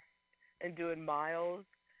track and doing miles.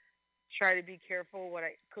 Try to be careful when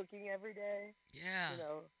I cooking every day. Yeah, You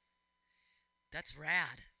know, that's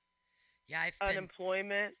rad. Yeah, I've been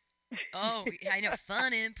unemployment. oh, I know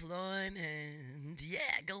fun employment.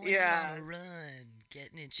 Yeah, going out on Yeah. a run,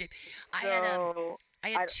 getting in shape. I had So I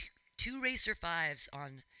had I two racer fives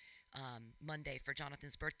on Monday for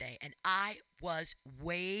Jonathan's birthday, and I was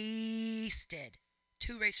wasted.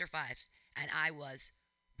 Two racer fives, and I was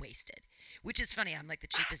wasted. Which is funny. I'm like the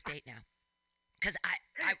cheapest date now because I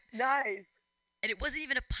nice. and it wasn't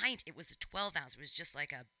even a pint. It was a 12 ounce. It was just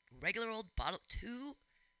like a regular old bottle, two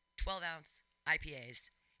 12-ounce IPAs,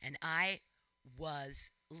 and I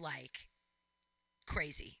was like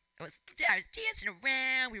crazy. I was dancing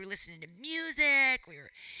around. We were listening to music.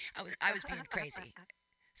 I was being crazy.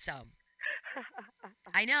 So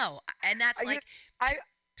I know, and that's you, like, I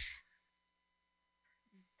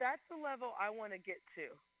that's the level I want to get to,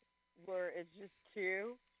 where it's just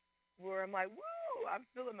two, where I'm like, woo, I'm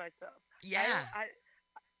feeling myself. I don't. yeah,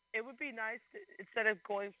 It would be nice to, instead of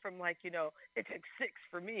going from like it takes six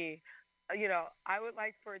for me. I would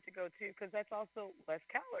like for it to go two because that's also less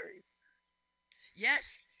calories.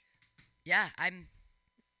 yes, yeah.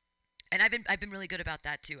 And I've been really good about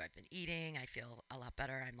that too. I've been eating. I feel a lot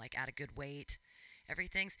better. I'm like at a good weight.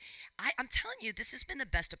 Everything's. I'm telling you, this has been the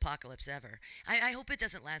best apocalypse ever. I hope it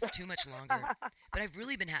doesn't last too much longer, but I've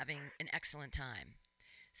really been having an excellent time.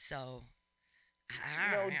 So,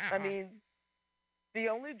 No, I mean the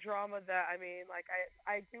only drama that like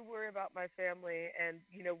I do worry about my family, and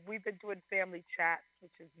we've been doing family chats,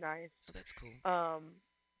 which is nice. oh, that's cool. Um,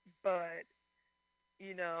 but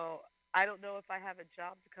you know, I don't know if I have a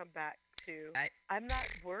job to come back to. I I'm not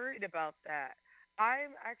worried about that.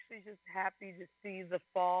 I'm actually just happy to see the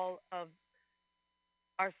fall of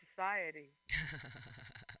our society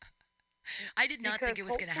I did not because think it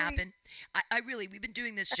was going to hopefully, happen. I really, we've been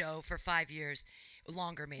doing this show for 5 years,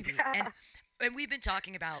 longer maybe, and we've been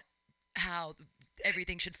talking about how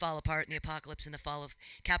everything should fall apart in the apocalypse and the fall of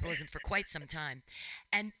capitalism for quite some time,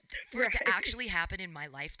 and for it to right? actually happen in my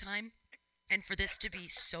lifetime. And for this to be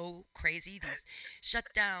so crazy, these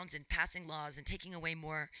shutdowns and passing laws and taking away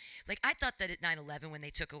more. Like, I thought that at 9/11, when they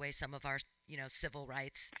took away some of our, civil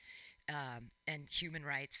rights and human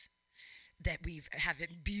rights, that we've have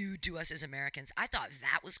imbued to us as Americans. I thought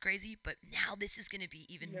that was crazy, but now this is going to be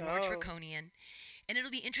even more No. draconian, and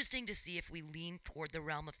it'll be interesting to see if we lean toward the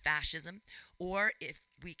realm of fascism or if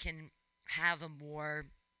we can have a more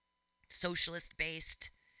socialist-based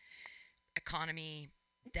economy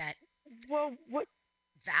that Well, what?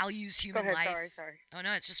 values Go human ahead. Sorry, life. sorry. Oh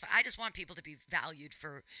no, it's just I just want people to be valued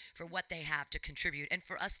for what they have to contribute and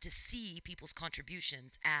for us to see people's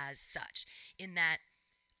contributions as such in that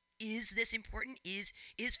is this important? Is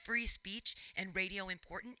free speech and radio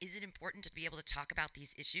important? Is it important to be able to talk about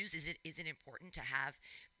these issues? Is it important to have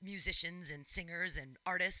musicians and singers and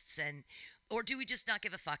artists and or do we just not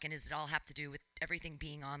give a fuck and does it all have to do with everything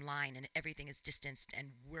being online and everything is distanced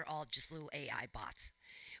and we're all just little AI bots?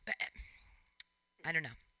 I don't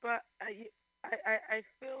know. But I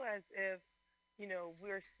feel as if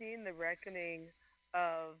we're seeing the reckoning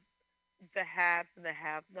of the haves and the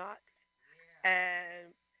have-nots,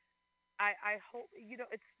 and I hope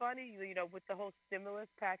it's funny with the whole stimulus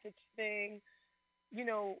package thing.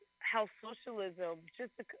 How socialism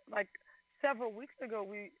just like several weeks ago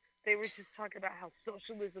they were just talking about how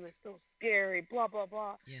socialism is so scary, blah blah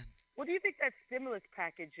blah. Yeah. What do you think that stimulus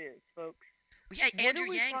package is, folks? Yeah, What Andrew do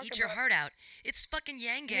we Yang, talk eat your about? heart out. It's fucking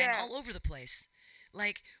Yang Gang Yeah, all over the place.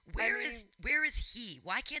 Like, I mean, where is he?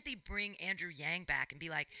 Why can't they bring Andrew Yang back and be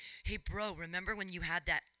like, hey, bro, remember when you had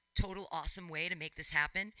that total awesome way to make this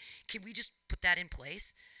happen? Can we just put that in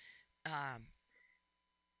place? Um,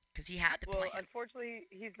 because he had the well, plan. unfortunately,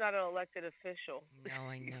 he's not an elected official. No,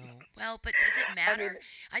 I know. Well, but does it I mean, matter?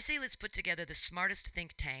 I say let's put together the smartest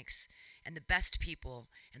think tanks and the best people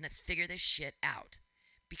and let's figure this shit out.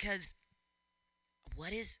 Because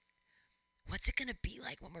what is what's it going to be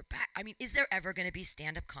like when we're back? I mean, is there ever going to be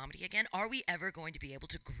stand-up comedy again? Are we ever going to be able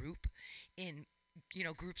to group in,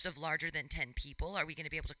 groups of larger than 10 people? Are we going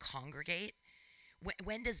to be able to congregate?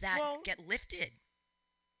 When does that well, get lifted?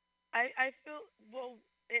 I feel well.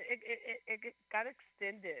 It got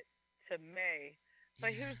extended to May,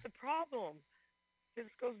 but Yeah. here's the problem. This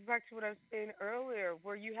goes back to what I was saying earlier,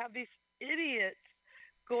 where you have these idiots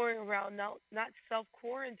going around not self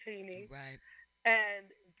quarantining, Right.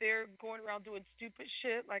 and they're going around doing stupid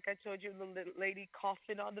shit. Like I told you, the little lady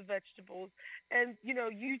coughing on the vegetables, and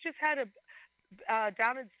you just had a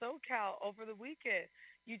down in SoCal over the weekend.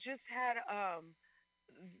 You just had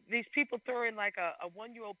these people throwing like a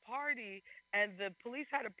 1 year old party, and the police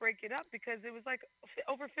had to break it up because it was like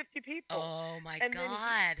over 50 people, Oh my and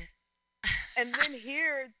god. then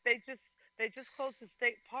here they just closed the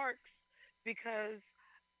state parks because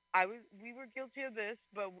I was we were guilty of this,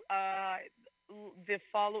 but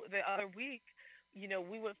the other week,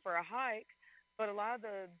 we went for a hike, but a lot of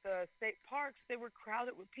the state parks, they were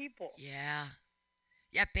crowded with people. Yeah.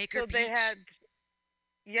 Yeah, Baker So they Beach. had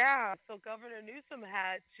yeah, so Governor Newsom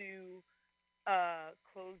had to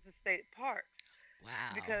close the state parks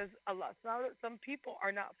Wow. because some people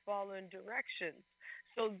are not following directions.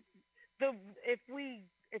 So the if we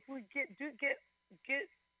get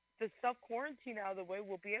the self quarantine out of the way,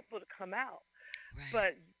 we'll be able to come out. Right.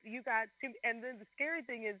 But and then the scary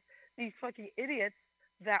thing is these fucking idiots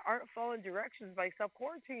that aren't following directions by self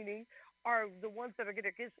quarantining are the ones that are going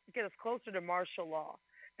to get us closer to martial law,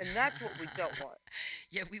 and that's what we don't want.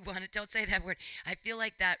 Yeah, we want it. Don't say that word. I feel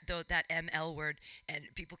like that though, that ML word, and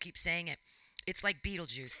people keep saying it. It's like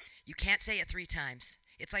Beetlejuice. You can't say it 3 times.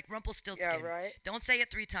 It's like Yeah, Rumpelstiltskin. right. Don't say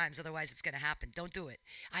it 3 times, otherwise it's gonna happen. Don't do it.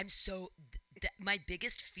 I'm so my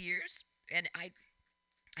biggest fears, and I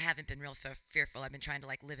haven't been real fearful. I've been trying to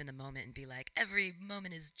like live in the moment and be like every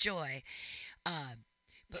moment is joy. Um,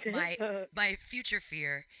 but my future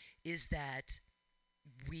fear is that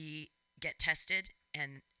we get tested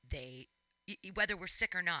and they whether we're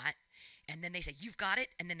sick or not, and then they say you've got it,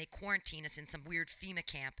 and then they quarantine us in some weird FEMA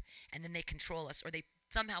camp, and then they control us, or they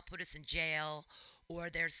somehow put us in jail, or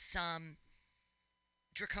there's some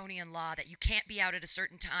draconian law that you can't be out at a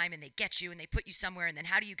certain time, and they get you and they put you somewhere, and then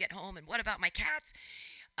how do you get home, and what about my cats?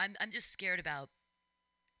 I'm just scared about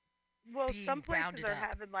Well, some being places rounded are up.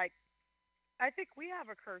 having like I think we have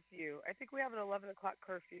a curfew. I think we have an 11 o'clock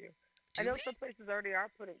curfew. I Do know we? some places already are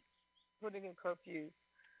putting in curfews.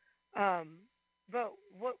 Um, but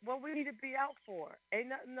what we need to be out for? Ain't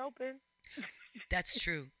nothing open. That's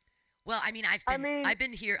true. Well, I mean, I mean, I've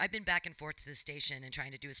been back and forth to the station and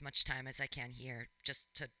trying to do as much time as I can here,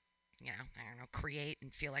 just to, I don't know, create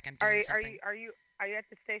and feel like I'm are doing you are you something. are you are you at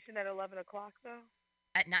the station at 11 o'clock though?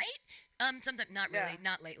 At night? Sometimes not Yeah, really,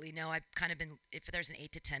 not lately. No, I've kind of been. If there's an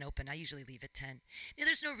 8 to 10 open, I usually leave at 10. Yeah,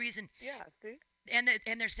 there's no reason, yeah. See, and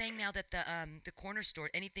they're saying now that the corner store,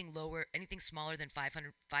 anything lower, anything smaller than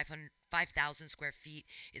 5,000 square feet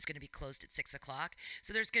is going to be closed at 6 o'clock.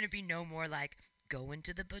 So there's going to be no more like go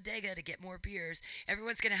into the bodega to get more beers.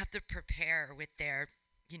 Everyone's going to have to prepare with their,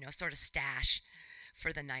 sort of stash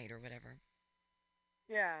for the night or whatever.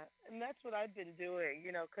 yeah, and that's what I've been doing.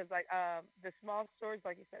 Because like the small stores,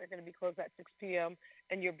 like you said, are going to be closed at 6 p.m.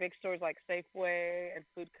 and your big stores like Safeway and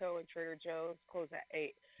Foodco and Trader Joe's close at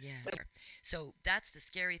 8. Yeah. So that's the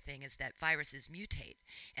scary thing is that viruses mutate.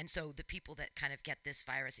 And so the people that kind of get this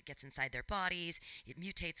virus, it gets inside their bodies, it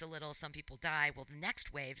mutates a little, some people die. Well, the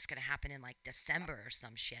next wave is going to happen in like December or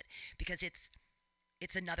some shit because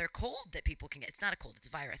it's another cold that people can get. It's not a cold, it's a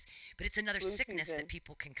virus, but it's another Flu sickness that season.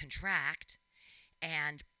 people can contract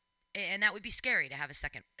and that would be scary to have a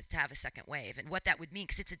second wave and what that would mean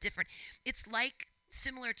because it's like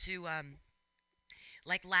similar to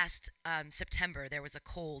like last September, there was a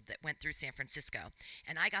cold that went through San Francisco,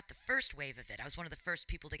 and I got the first wave of it. I was one of the first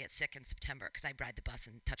people to get sick in September because I ride the bus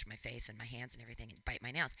and touch my face and my hands and everything and bite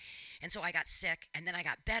my nails. And so I got sick, and then I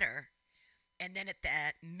got better. And then at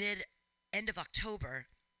the end of October,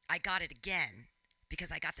 I got it again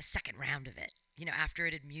because I got the second round of it, after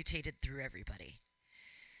it had mutated through everybody.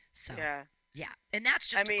 So, Yeah. Yeah, and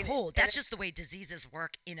that's I just a mean, cold. and That's just the way diseases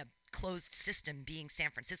work in a closed system, being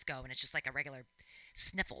San Francisco, and it's just like a regular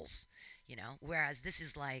sniffles, Whereas this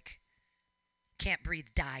is like can't breathe,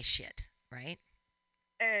 die shit, right?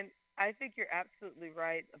 and I think you're absolutely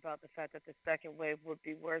right about the fact that the second wave would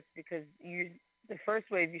be worse because the first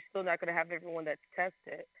wave, you're still not going to have everyone that's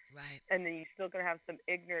tested, Right. and then you're still going to have some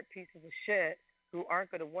ignorant pieces of shit who aren't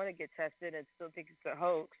going to want to get tested and still think it's a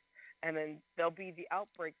hoax, and then they'll be the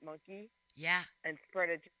outbreak monkey Yeah. and spread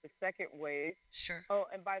it to the second wave. Sure. Oh,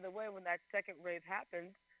 and by the way, when that second wave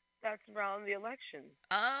happens, that's around the election.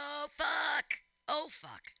 Oh fuck. Oh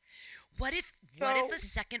fuck. What if So, a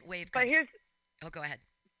second wave but comes? here's Oh, go ahead.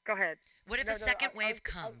 go ahead. What if a No, no, second I wave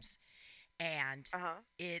comes and uh huh.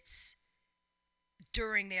 it's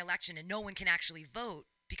during the election and no one can actually vote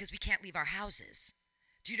because we can't leave our houses?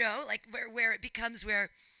 Do you know, like where it becomes where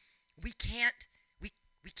we can't we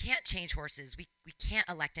we can't change horses. We can't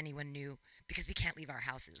elect anyone new because we can't leave our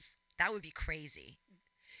houses. That would be crazy.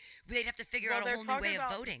 They'd have to figure Well, out a they're whole new talking way of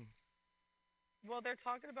about voting. they're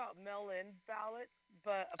talking about mail-in ballots,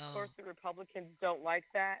 but of Oh, course the Republicans don't like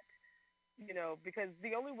that. Because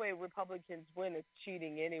the only way Republicans win is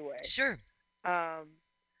cheating anyway. sure. Um,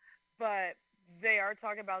 but they are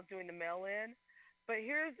talking about doing the mail-in. But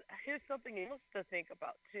here's something else to think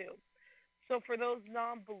about too. So for those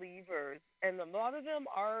non-believers, and a lot of them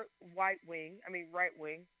are white wing, I mean right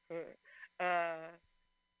wing. Uh,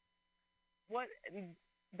 what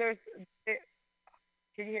there's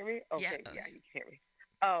can you hear me? Yeah. Okay, Oh, yeah, you can hear me.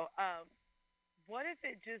 Oh, what if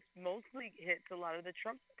it just mostly hits a lot of the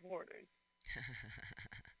Trump supporters? yeah.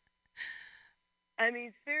 I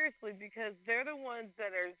mean, seriously, because they're the ones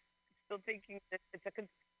that are still thinking that it's a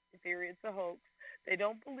conspiracy theory, it's a hoax. They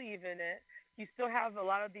don't believe in it. You still have a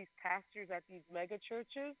lot of these pastors at these mega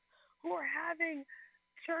churches who are having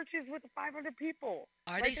churches with 500 people.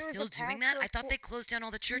 Are they Like there was still a doing that? pastor I thought for they closed down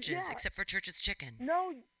all the churches yeah, except for Church's Chicken.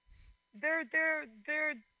 no, they're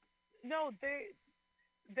no,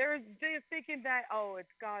 they're thinking that it's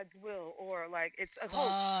God's will or like it's a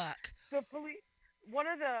hoax. Fuck. The police. One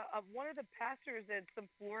of the pastors in some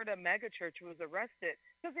Florida megachurch was arrested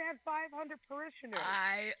because they had 500 parishioners.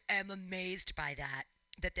 I am amazed by that.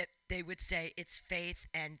 That they would say it's faith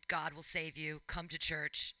and God will save you. Come to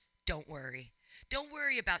church. Don't worry. Don't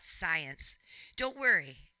worry about science. Don't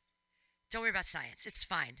worry. Don't worry about science. It's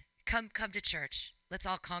fine. Come to church. Let's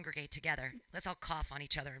all congregate together. Let's all cough on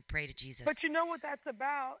each other and pray to Jesus. But you know what that's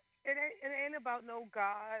about? It ain't about no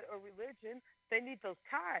God or religion. They need those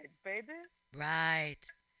tithes, baby. Right.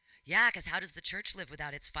 Yeah, because how does the church live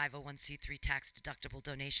without its 501c3 tax deductible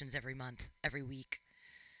donations every month, every week?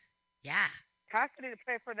 Yeah. Pastor need to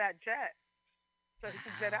pay for that jet so he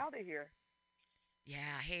can get Wow. out of here.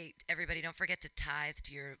 Yeah. Hey, everybody, don't forget to tithe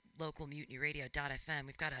to your local MutinyRadio.fm.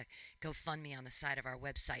 We've got a GoFundMe on the side of our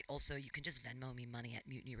website. Also, you can just Venmo me money at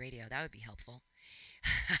Mutiny Radio. That would be helpful.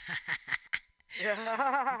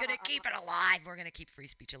 I'm going to keep it alive. We're going to keep free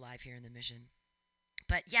speech alive here in the mission.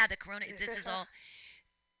 But yeah, the corona, this is all.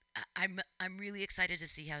 I'm really excited to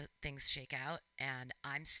see how things shake out, and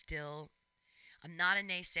I'm not a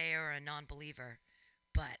naysayer or a non-believer,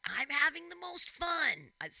 but I'm having the most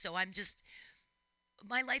fun. So I'm just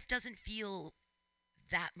my life doesn't feel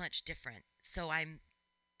that much different. So I'm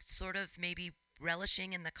sort of maybe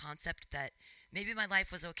relishing in the concept that maybe my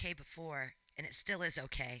life was okay before, and it still is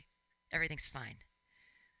okay. Everything's fine.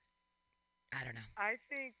 I don't know. I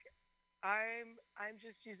think I'm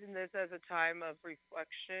just using this as a time of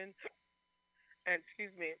reflection and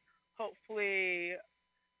excuse me, hopefully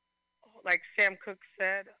like Sam Cooke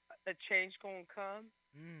said, a change gonna come,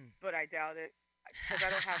 Mm. but I doubt it because I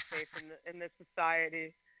don't have faith in this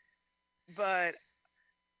society. But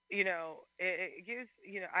it gives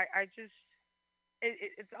I just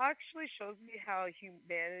it actually shows me how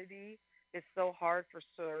humanity is so hard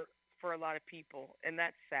for a lot of people, and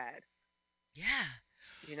that's sad. Yeah.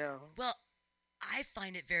 You know. Well, I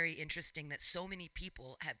find it very interesting that so many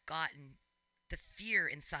people have gotten the fear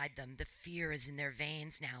inside them. The fear is in their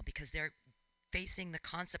veins now because they're facing the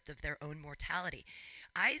concept of their own mortality.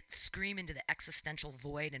 I scream into the existential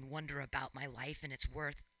void and wonder about my life and its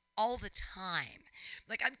worth all the time.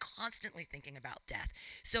 Like I'm constantly thinking about death.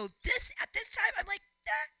 So at this time I'm like,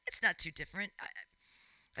 it's not too different.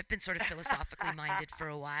 I've been sort of philosophically minded for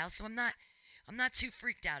a while, so I'm not too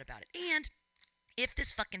freaked out about it. And if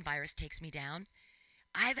this fucking virus takes me down,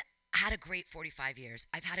 I've had a great 45 years.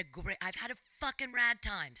 I've had a fucking rad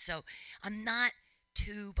time. So I'm not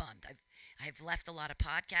too bummed. I've left a lot of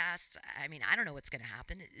podcasts. I mean, I don't know what's going to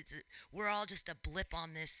happen. We're all just a blip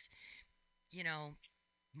on this, you know,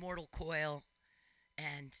 mortal coil,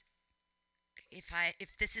 and if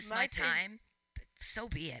this is my My thing, time, so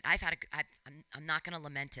be it. I'm not gonna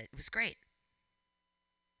lament it. It was great.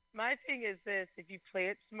 my thing is this: if you play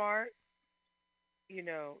it smart, and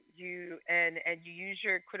you use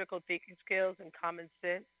your critical thinking skills and common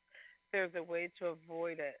sense, there's a way to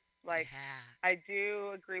avoid it. Like, Yeah. I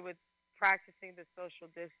do agree with practicing the social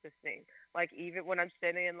distancing. Like, even when I'm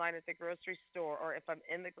standing in line at the grocery store or if I'm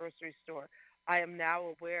in the grocery store, I am now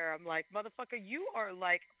aware. I'm like, motherfucker, you are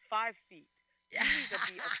like 5 feet. Yeah. You need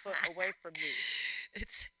to be a foot away from me.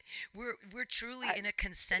 it's we're truly I in a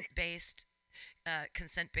consent based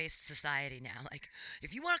society now. Like,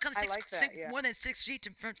 if you want to come I like that. Yeah. more than 6 feet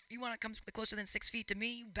to front, you want to come closer than 6 feet to me,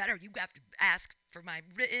 you have to ask for my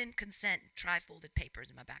written consent, tri-folded papers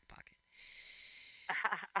in my back pocket.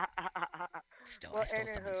 I Well, stole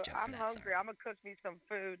someone's anywho, joke for I'm that. hungry. Sorry. I'm gonna cook me some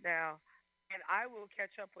food now, and I will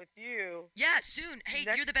catch up with you Yeah, soon. Hey,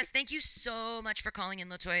 you're next the week. best. Thank you so much for calling in,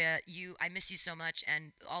 Latoya. I miss you so much,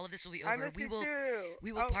 and all of this will be I over. miss you too.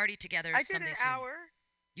 We will Oh, party together I did someday an soon. hour.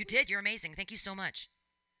 You did. You're amazing. Thank you so much.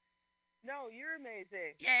 No, you're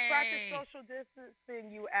amazing. Practice Yay! social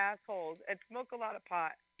distancing, you assholes, and smoke a lot of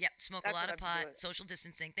pot. Yep, smoke a That's lot what of I've been pot, doing. social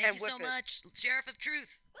distancing. Thank And you whip so it. much, Sheriff of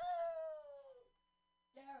Truth.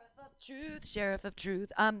 Sheriff of Truth, Sheriff of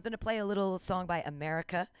Truth. I'm gonna play a little song by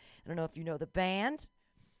America. I don't know if you know the band.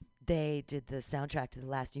 They did the soundtrack to The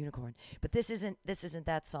Last Unicorn, but this isn't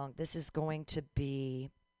that song. This is going to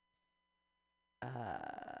be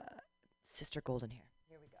Sister Golden Hair.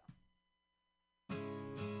 Here we go.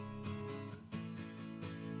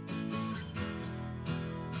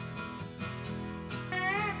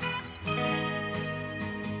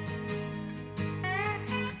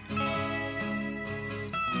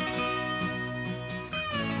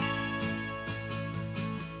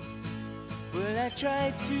 Well, I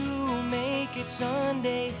tried to make it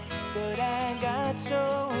Sunday, but I got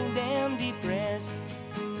so damn depressed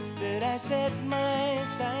that I set my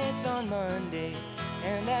sights on Monday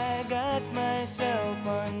and I got myself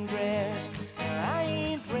undressed. I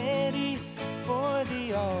ain't ready for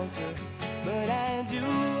the altar, but I do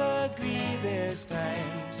agree there's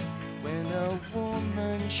times when a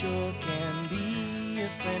woman sure can be a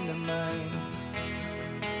friend of mine.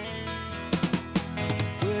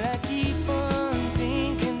 Well, I keep on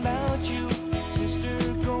thinking about you, Sister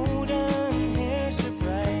Golden Hair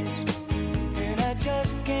Surprise, and I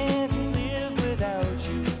just can't live without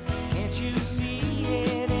you. Can't you see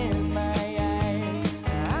it in my eyes?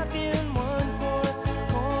 I've been one poor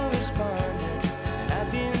correspondent, and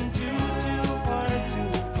I've been too hard to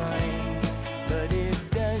find, but it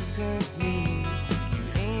doesn't mean you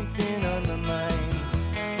ain't been on my mind.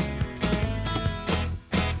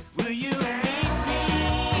 Will you meet me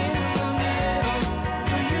in the middle?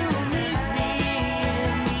 Will you meet me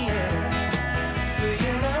in the air? Will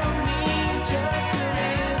you love me just a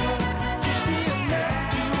little, just enough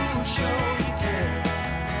to show you care?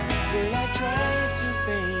 Well, I tried to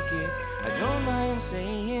fake it, I don't mind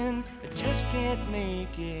saying I just can't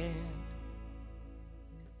make it.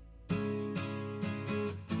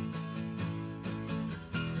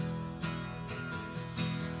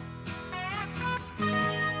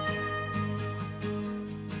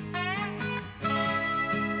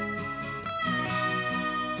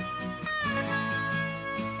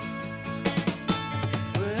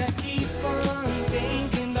 Well, I keep on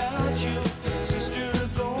thinking about you, Sister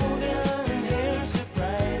Golden Hair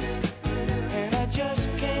Surprise, and I just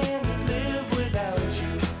can't live without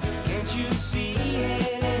you.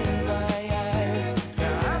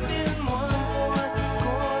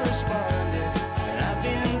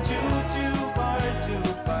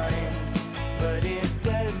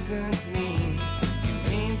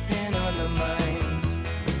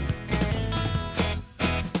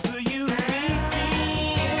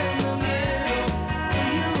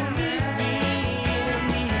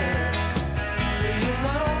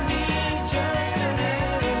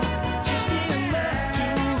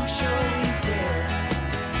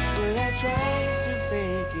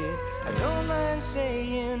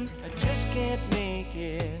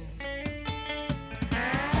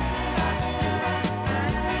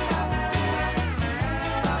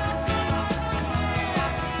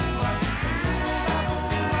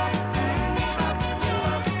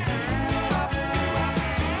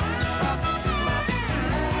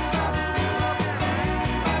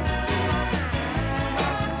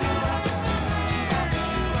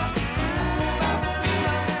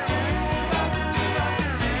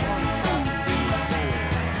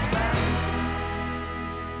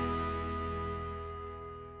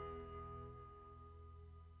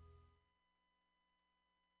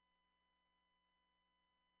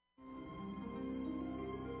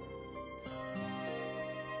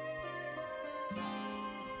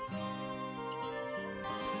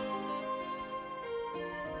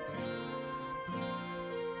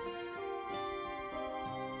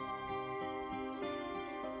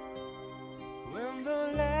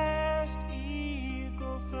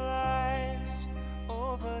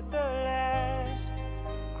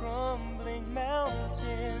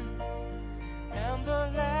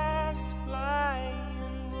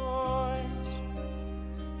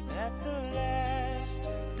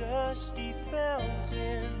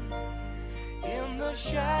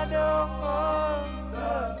 shadow of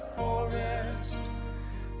the forest.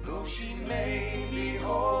 Though she may be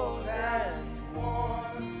old and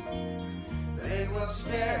worn, they will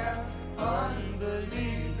stare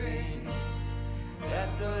unbelieving at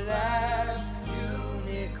the last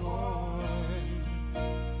unicorn.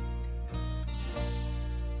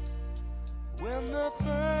 When the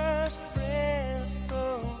first breath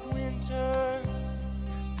of winter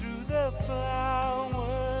through the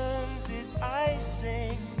flowers is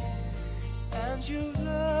icing, and you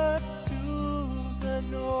look to the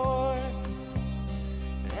north,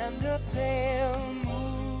 and the pale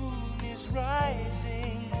moon is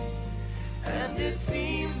rising, and it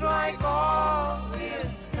seems like all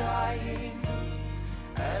is dying,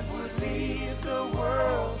 and would leave the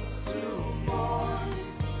world to mourn.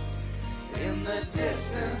 In the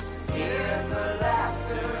distance, hear the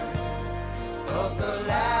laughter of the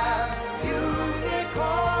last unicorn.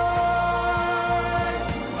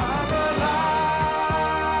 I'm alive.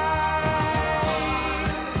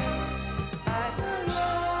 I'm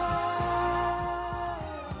alive.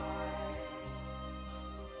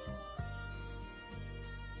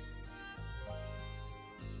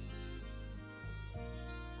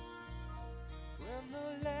 When the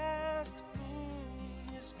last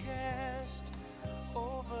moon is cast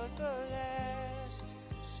over the last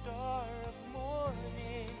star of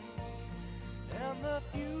morning, and the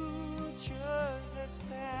future has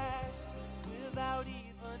passed without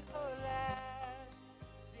even a last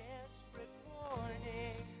desperate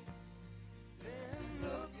warning, then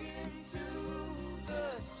look into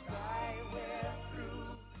the sky where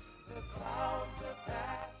through the clouds of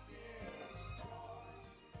happiness soar.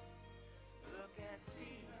 Look and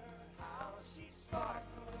see how she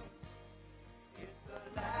sparkles. It's the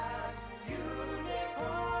last unicorn.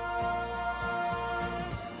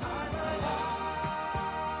 I'm alive.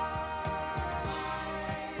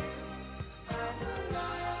 I'm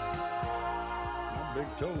alive. My big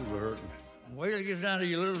toes are hurting. Wait till it gets down to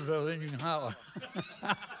your little toe, then you can holler.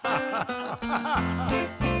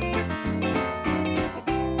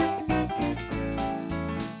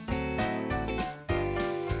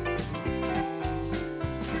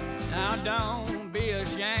 Now don't be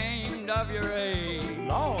ashamed of your age.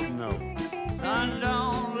 Lord, no. Son,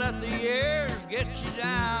 don't let the years get you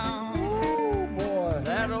down. Oh, boy.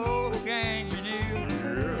 That old gang you knew,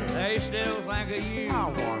 they still think of you I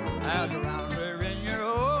wonder. as around there in your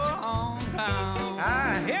old hometown.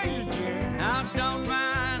 I hear you, Jim. Now don't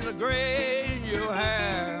mind the gray in your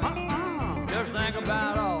hair. Just think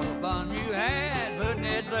about all the fun you had putting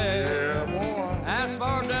it there. Yeah, boy. As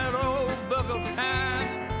for that old book of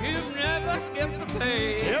time, you've never skipped a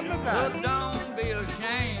page. Everybody. But don't be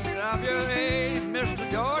ashamed of your age, Mr.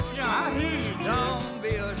 George Jones. I hear you, Jim. Don't be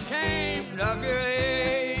ashamed of your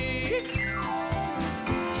age.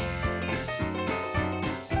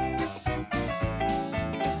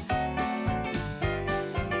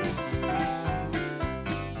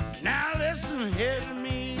 Now listen here to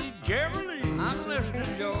me, Jeremy. I'm listening,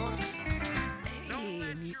 George.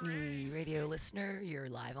 Hey, Mutiny Radio listener, you're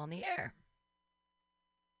live on the air.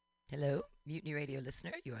 Hello, Mutiny Radio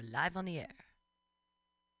listener, you are live on the air.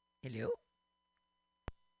 Hello?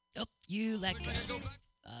 Oh, you let go.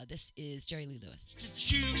 This is Jerry Lee Lewis.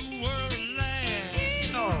 You were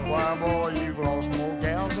last. Why, boy, you've lost more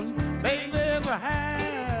gals than they've ever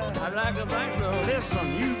had. I'd like to think so.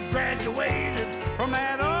 Listen, you graduated from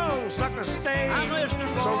that old sucker stage. I'm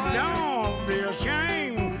listening, boy. So don't be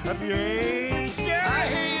ashamed of your age. I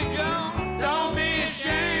hear you, John. Don't be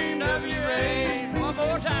ashamed of your age. One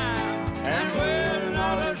more time. And we're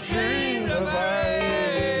not ashamed of our age.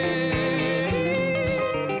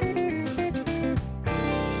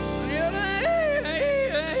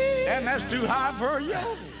 And that's too high for you.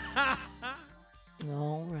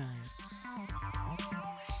 All right.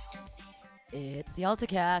 It's the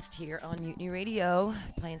Alta-Cast here on Mutiny Radio,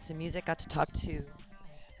 playing some music. Got to talk to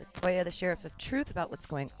Latoya, the Sheriff of Truth, about what's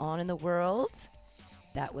going on in the world.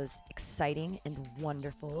 That was exciting and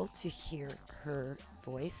wonderful to hear her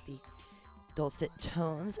voice, the dulcet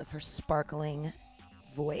tones of her sparkling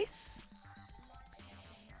voice.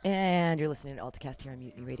 And you're listening to Alta-Cast here on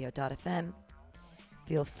MutinyRadio.fm.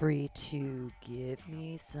 Feel free to give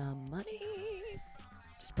me some money.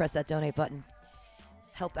 Just press that donate button.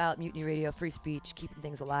 Help out Mutiny Radio, free speech, keeping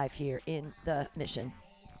things alive here in the mission.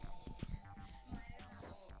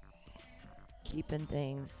 Keeping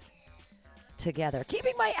things together.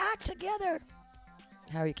 Keeping my act together.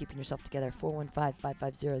 How are you keeping yourself together?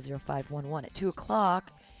 415-550-0511. At 2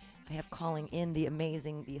 o'clock, I have calling in the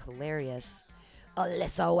amazing, the hilarious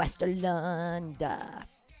Alyssa Westerlund.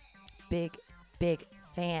 Big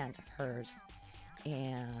fan of hers.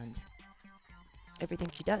 and everything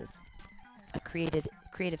she does. A creative,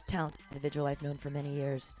 talented individual I've known for many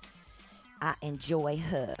years. I enjoy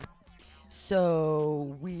her.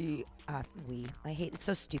 So I hate, it's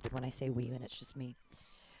so stupid when I say we and it's just me.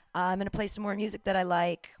 I'm going to play some more music that I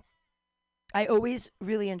like. I always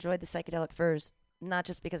really enjoyed the Psychedelic Furs, not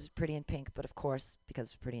just because it's Pretty in Pink, but of course because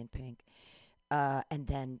it's Pretty in Pink. And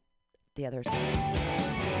then the others.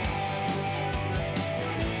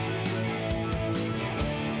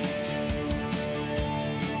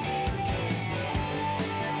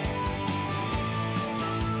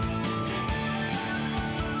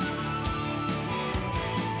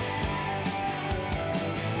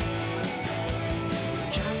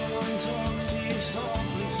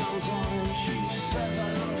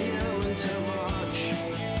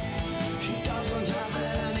 Doesn't have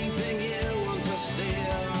anything you want to steal.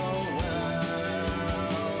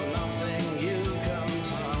 Well,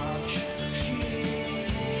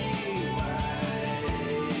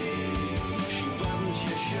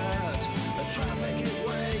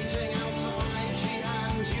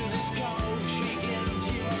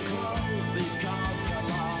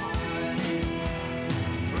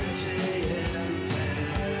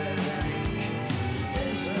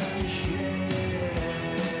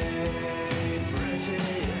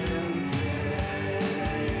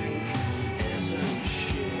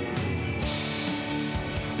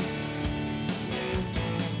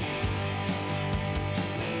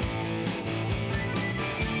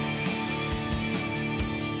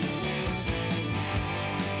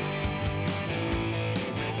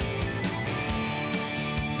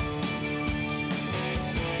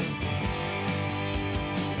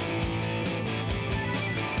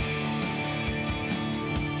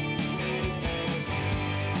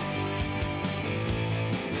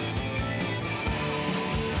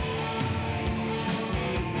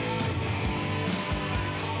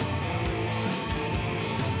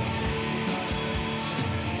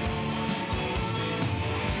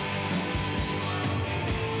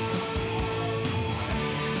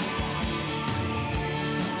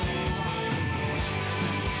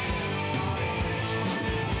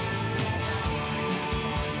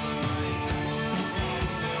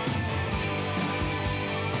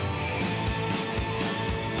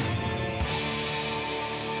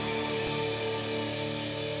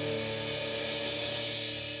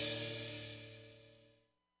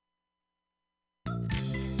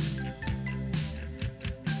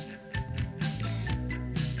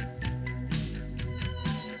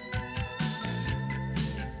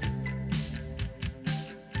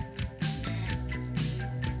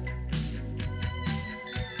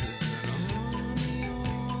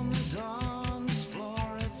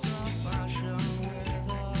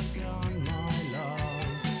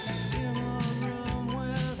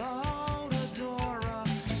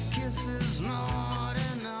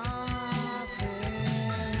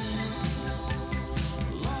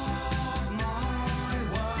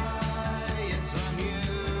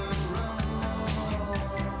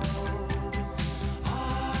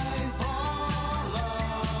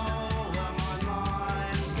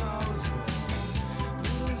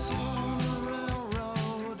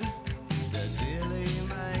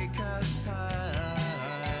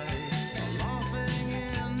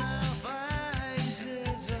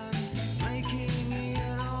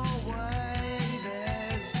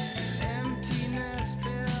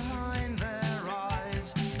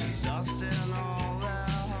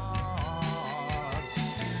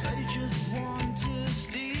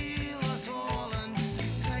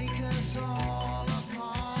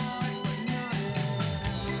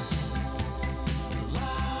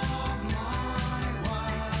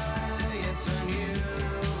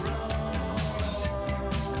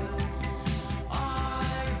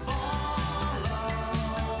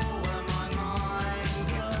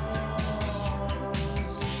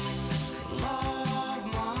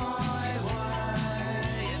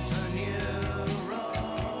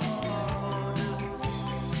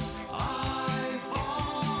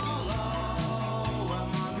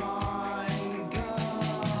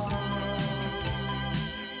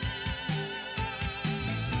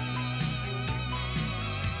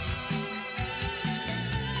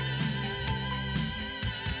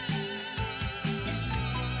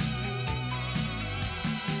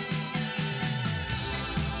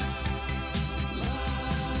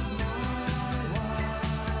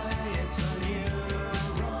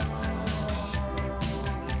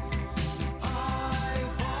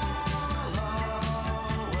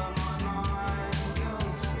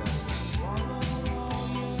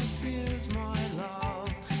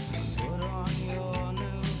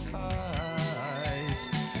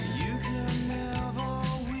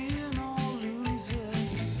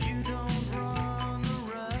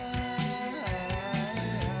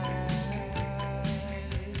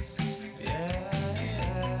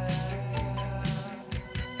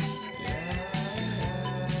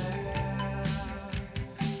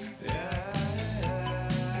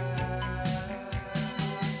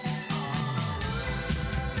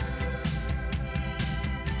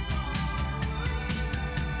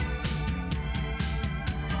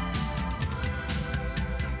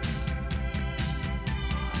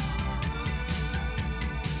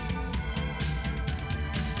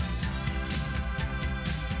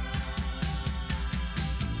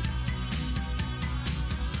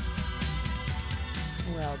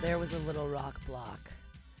 Well, there was a little rock block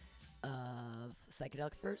of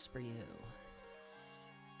psychedelic furs for you.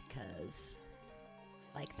 Because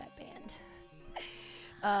I like that band.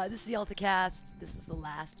 This is the Alta-Cast. This is the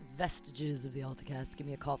last vestiges of the Alta-Cast. Give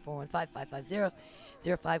me a call,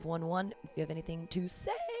 415-550-0511. If you have anything to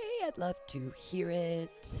say, I'd love to hear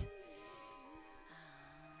it.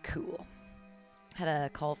 Cool. Had a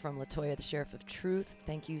call from Latoya, the Sheriff of Truth.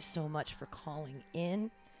 Thank you so much for calling in.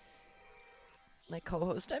 My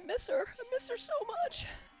co-host, I miss her. I miss her so much.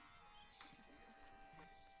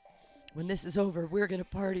 When this is over, we're going to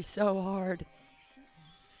party so hard.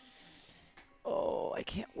 Oh, I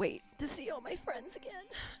can't wait to see all my friends again.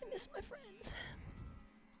 I miss my friends.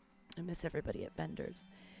 I miss everybody at Bender's.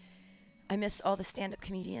 I miss all the stand-up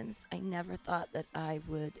comedians. I never thought that I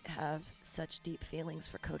would have such deep feelings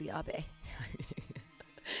for Cody Abe.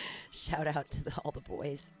 Shout out to all the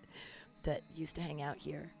boys that used to hang out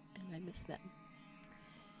here, and I miss them.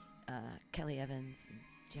 Kelly Evans and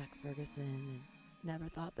Jack Ferguson, and never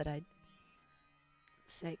thought that I'd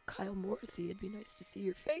say, Kyle Morrissey, it'd be nice to see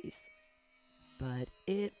your face. But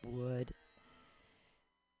it would.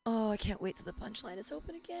 Oh, I can't wait till the punchline is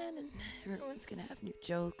open again, and everyone's gonna have new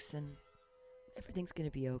jokes, and everything's gonna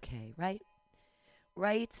be okay, right?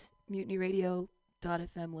 Right?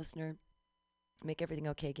 MutinyRadio.fm listener. Make everything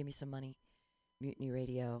okay, give me some money. Mutiny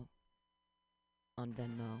Radio on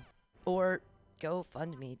Venmo. Or go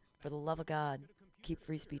fund me. For the love of God, keep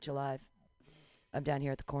free speech alive. I'm down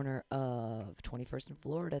here at the corner of 21st and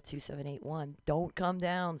Florida, 2781. Don't come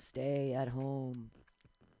down. Stay at home.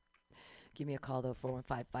 Give me a call, though,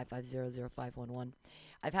 415-550-0511.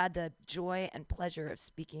 I've had the joy and pleasure of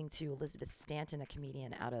speaking to Elizabeth Stanton, a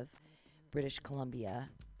comedian out of British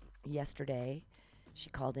Columbia, yesterday.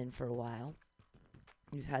 She called in for a while.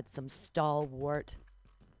 We've had some stalwart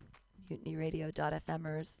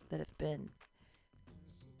MutinyRadio.fmers that have been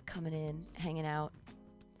coming in, hanging out.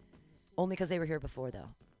 Only because they were here before, though.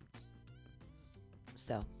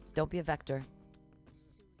 So, don't be a vector.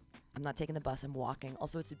 I'm not taking the bus, I'm walking.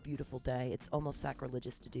 Also, it's a beautiful day. It's almost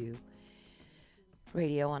sacrilegious to do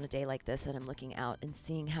radio on a day like this, and I'm looking out and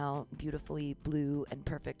seeing how beautifully blue and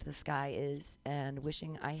perfect the sky is, and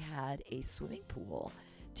wishing I had a swimming pool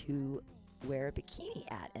to wear a bikini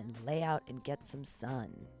at and lay out and get some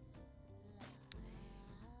sun.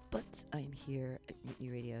 But I'm here at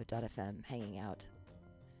MutinyRadio.fm hanging out.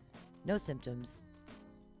 No symptoms.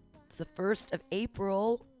 It's the 1st of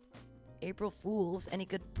April. April Fools. Any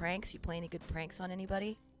good pranks? You play any good pranks on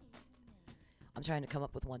anybody? I'm trying to come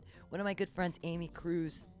up with one. One of my good friends, Amy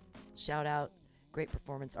Cruz, shout out, great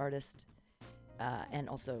performance artist, and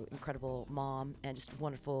also incredible mom, and just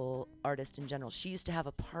wonderful artist in general. She used to have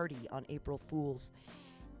a party on April Fools,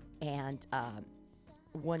 and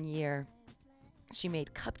one year she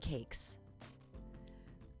made cupcakes,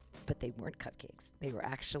 but they weren't cupcakes. They were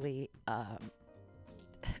actually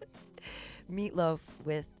meatloaf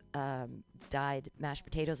with dyed mashed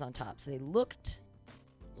potatoes on top. So they looked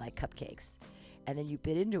like cupcakes. And then you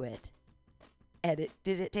bit into it, and it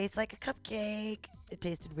taste like a cupcake. It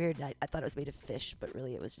tasted weird. And I thought it was made of fish, but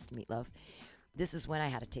really it was just meatloaf. This is when I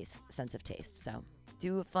had a sense of taste. So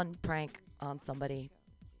do a fun prank on somebody.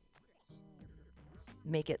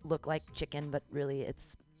 Make it look like chicken, but really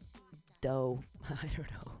it's dough. I don't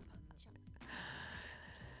know.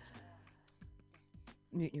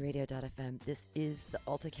 MutinyRadio.fm. This is the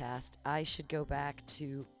Alta-Cast. I should go back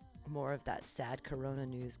to more of that sad corona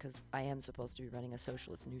news, because I am supposed to be running a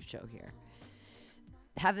socialist news show here.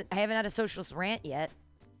 I haven't had a socialist rant yet.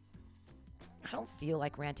 I don't feel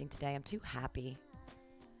like ranting today. I'm too happy.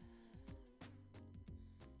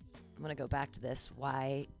 I'm going to go back to this.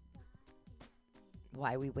 Why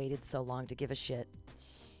we waited so long to give a shit.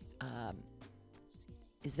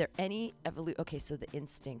 Is there any okay, so the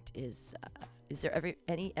instinct is there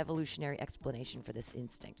any evolutionary explanation for this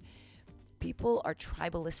instinct? People are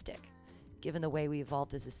tribalistic, given the way we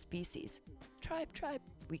evolved as a species. Tribe.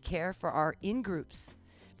 We care for our in-groups.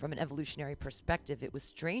 From an evolutionary perspective, it was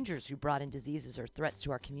strangers who brought in diseases or threats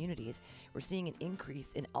to our communities. We're seeing an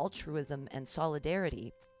increase in altruism and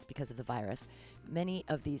solidarity because of the virus. Many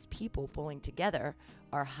of these people pulling together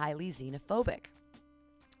are highly xenophobic.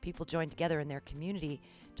 People join together in their community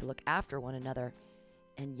to look after one another,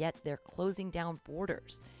 and yet they're closing down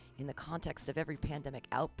borders. In the context of every pandemic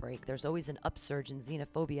outbreak, there's always an upsurge in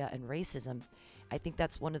xenophobia and racism. I think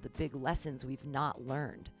that's one of the big lessons we've not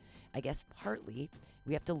learned. I guess partly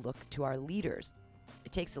we have to look to our leaders.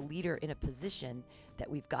 It takes a leader in a position that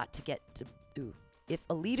we've got to get to do. If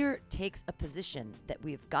a leader takes a position that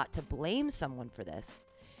we've got to blame someone for this,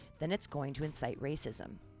 then it's going to incite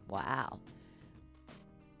racism. Wow.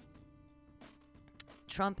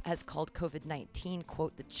 Trump has called COVID-19,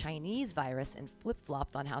 quote, the Chinese virus, and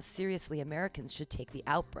flip-flopped on how seriously Americans should take the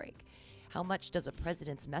outbreak. How much does a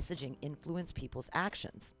president's messaging influence people's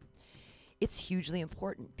actions? It's hugely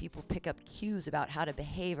important. People pick up cues about how to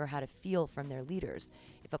behave or how to feel from their leaders.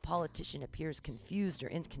 If a politician appears confused or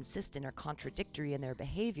inconsistent or contradictory in their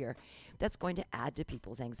behavior, that's going to add to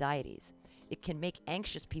people's anxieties. It can make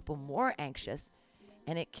anxious people more anxious,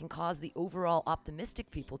 and it can cause the overall optimistic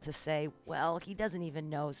people to say, well, he doesn't even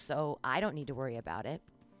know, so I don't need to worry about it.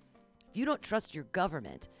 If you don't trust your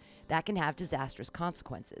government, that can have disastrous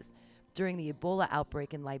consequences. During the Ebola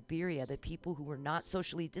outbreak in Liberia, the people who were not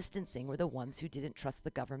socially distancing were the ones who didn't trust the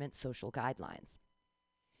government's social guidelines.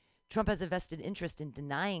 Trump has a vested interest in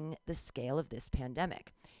denying the scale of this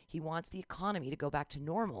pandemic. He wants the economy to go back to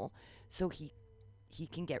normal so he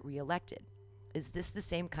can get reelected. Is this the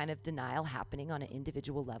same kind of denial happening on an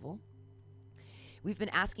individual level? We've been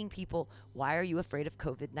asking people, why are you afraid of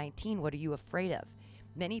COVID-19? What are you afraid of?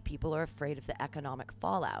 Many people are afraid of the economic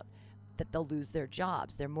fallout, that they'll lose their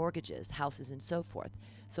jobs, their mortgages, houses, and so forth.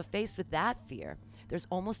 So faced with that fear, there's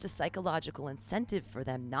almost a psychological incentive for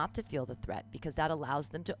them not to feel the threat because that allows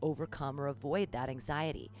them to overcome or avoid that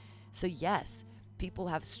anxiety. So yes, people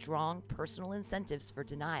have strong personal incentives for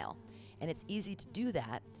denial, and it's easy to do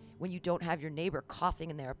that when you don't have your neighbor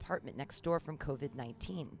coughing in their apartment next door from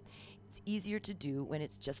COVID-19. It's easier to do when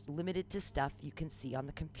it's just limited to stuff you can see on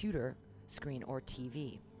the computer screen or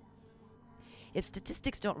TV. If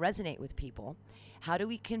statistics don't resonate with people, how do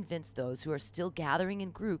we convince those who are still gathering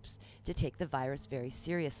in groups to take the virus very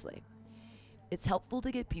seriously? It's helpful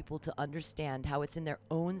to get people to understand how it's in their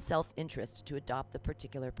own self-interest to adopt the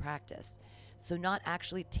particular practice, so not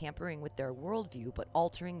actually tampering with their worldview, but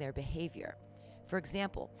altering their behavior. For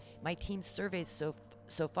example, my team's surveys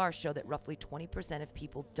so far show that roughly 20% of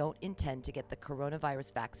people don't intend to get the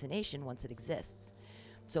coronavirus vaccination once it exists.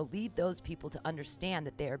 So lead those people to understand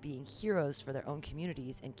that they are being heroes for their own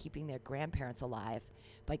communities and keeping their grandparents alive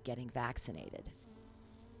by getting vaccinated.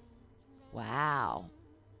 Wow.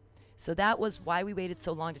 So that was why we waited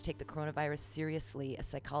so long to take the coronavirus seriously. A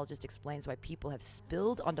psychologist explains why people have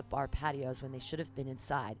spilled onto bar patios when they should have been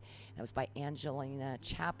inside. That was by Angelina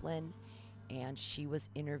Chaplin, and she was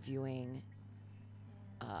interviewing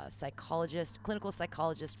a psychologist, clinical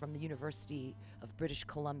psychologist from the University of British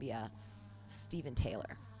Columbia, Stephen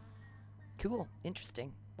Taylor. Cool.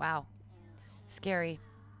 Interesting. Wow. Scary.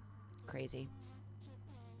 Crazy.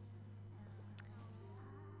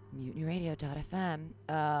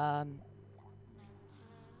 MutinyRadio.fm.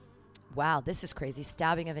 Wow, this is crazy.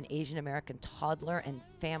 Stabbing of an Asian American toddler and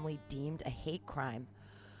family deemed a hate crime.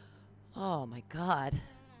 Oh my God.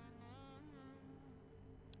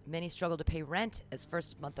 Many struggle to pay rent as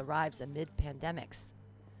first month arrives amid pandemics.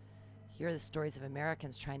 Here are the stories of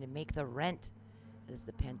Americans trying to make the rent as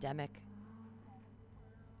the pandemic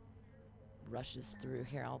rushes through.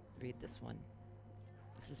 Here, I'll read this one.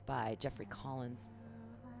 This is by Jeffrey Collins.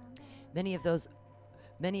 Many of those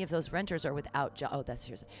renters are without jobs. Oh,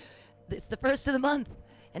 it's the first of the month,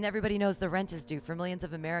 and everybody knows the rent is due. For millions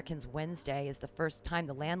of Americans, Wednesday is the first time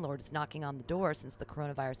the landlord is knocking on the door since the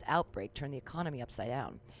coronavirus outbreak turned the economy upside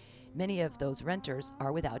down. Many of those renters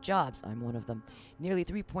are without jobs. I'm one of them. Nearly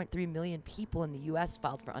 3.3 million people in the U.S.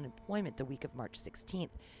 filed for unemployment the week of March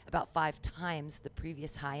 16th, about 5 times the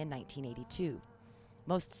previous high in 1982.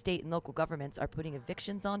 Most state and local governments are putting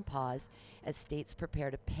evictions on pause as states prepare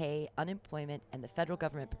to pay unemployment and the federal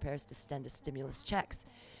government prepares to send stimulus checks.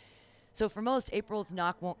 So for most, April's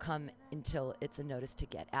knock won't come until it's a notice to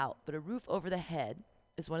get out. But a roof over the head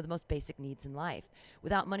is one of the most basic needs in life.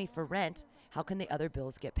 Without money for rent, how can the other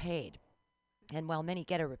bills get paid? And while many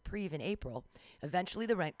get a reprieve in April, eventually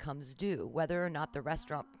the rent comes due, whether or not the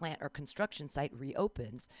restaurant, plant, or construction site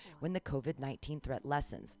reopens when the COVID-19 threat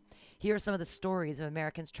lessens. Here are some of the stories of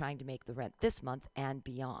Americans trying to make the rent this month and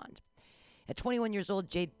beyond. At 21 years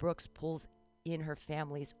old, Jade Brooks pulls in her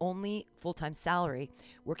family's only full-time salary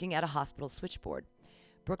working at a hospital switchboard.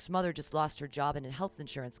 Brooks' mother just lost her job in a health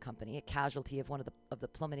insurance company, a casualty of the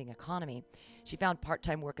plummeting economy. She found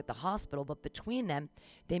part-time work at the hospital, but between them,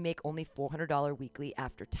 they make only $400 weekly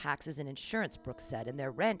after taxes and insurance, Brooks said, and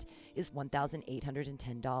their rent is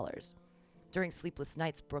 $1,810. During sleepless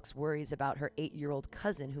nights, Brooks worries about her 8-year-old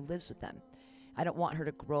cousin who lives with them. I don't want her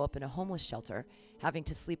to grow up in a homeless shelter, having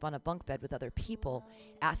to sleep on a bunk bed with other people,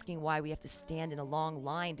 asking why we have to stand in a long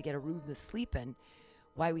line to get a room to sleep in,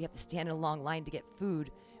 why we have to stand in a long line to get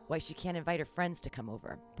food, why she can't invite her friends to come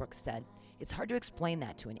over, Brooks said. It's hard to explain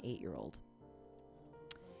that to an 8-year-old.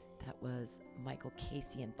 That was Michael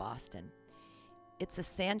Casey in Boston. Itza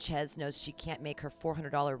Sanchez knows she can't make her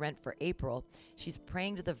 $400 rent for April. She's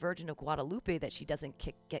praying to the Virgin of Guadalupe that she doesn't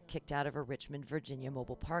get kicked out of her Richmond, Virginia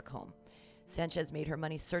mobile park home. Sanchez made her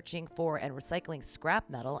money searching for and recycling scrap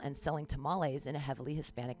metal and selling tamales in a heavily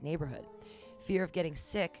Hispanic neighborhood. Fear of getting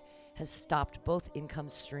sick has stopped both income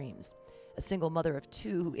streams. A single mother of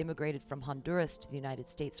two who immigrated from Honduras to the United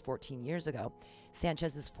States 14 years ago,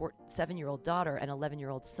 Sanchez's 7-year-old daughter and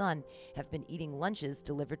 11-year-old son have been eating lunches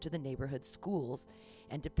delivered to the neighborhood schools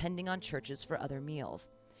and depending on churches for other meals.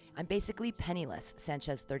 I'm basically penniless,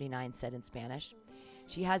 Sanchez, 39, said in Spanish.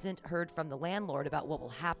 She hasn't heard from the landlord about what will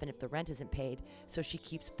happen if the rent isn't paid, so she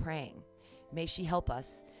keeps praying. May she help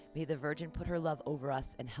us. May the Virgin put her love over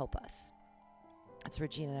us and help us. That's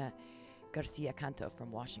Regina Garcia Canto from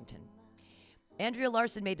Washington. Andrea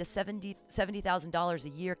Larson made $70,000 a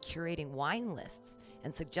year curating wine lists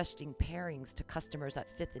and suggesting pairings to customers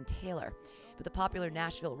at 5th and Taylor. But the popular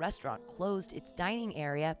Nashville restaurant closed its dining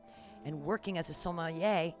area, and working as a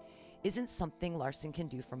sommelier isn't something Larson can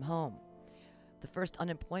do from home. The first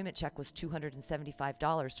unemployment check was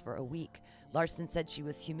 $275 for a week. Larson said she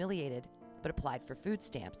was humiliated, but applied for food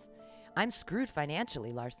stamps. I'm screwed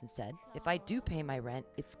financially, Larson said. If I do pay my rent,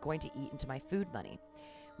 it's going to eat into my food money.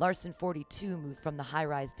 Larson, 42, moved from the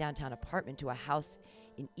high-rise downtown apartment to a house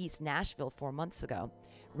in East Nashville 4 months ago.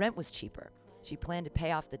 Rent was cheaper. She planned to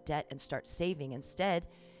pay off the debt and start saving. Instead,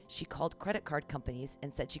 she called credit card companies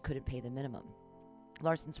and said she couldn't pay the minimum.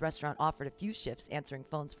 Larson's restaurant offered a few shifts answering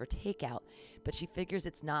phones for takeout, but she figures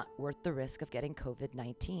it's not worth the risk of getting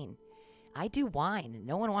COVID-19. I do wine, and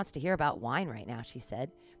no one wants to hear about wine right now, she said.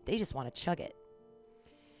 They just want to chug it.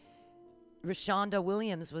 Rashonda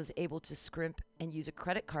Williams was able to scrimp and use a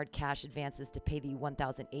credit card cash advances to pay the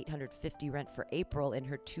 $1,850 rent for April in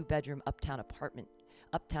her 2-bedroom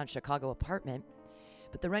uptown Chicago apartment.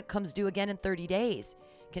 But the rent comes due again in 30 days.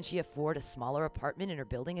 Can she afford a smaller apartment in her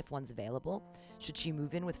building if one's available? Should she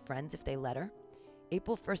move in with friends if they let her?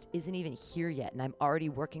 April 1st isn't even here yet, and I'm already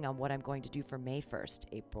working on what I'm going to do for May 1st,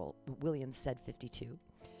 April Williams said, 52.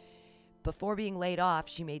 Before being laid off,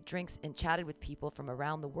 she made drinks and chatted with people from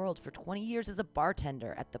around the world for 20 years as a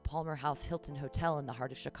bartender at the Palmer House Hilton Hotel in the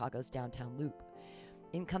heart of Chicago's downtown loop.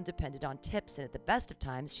 Income depended on tips, and at the best of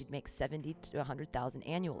times, she'd make $70,000 to $100,000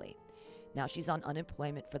 annually. Now she's on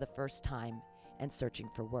unemployment for the first time and searching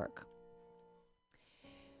for work.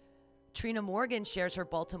 Trina Morgan shares her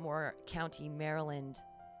Baltimore County, Maryland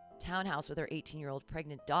townhouse with her 18-year-old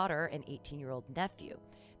pregnant daughter and 18-year-old nephew.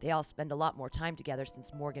 They all spend a lot more time together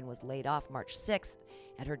since Morgan was laid off March 6th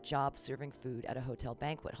at her job serving food at a hotel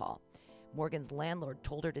banquet hall. Morgan's landlord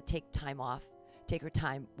told her to take her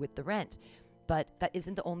time with the rent, but that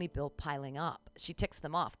isn't the only bill piling up. She ticks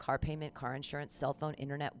them off: car payment, car insurance, cell phone,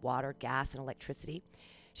 internet, water, gas, and electricity.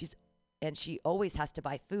 She always has to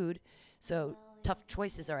buy food, so tough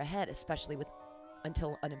choices are ahead, especially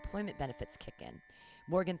until unemployment benefits kick in.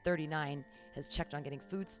 Morgan, 39, has checked on getting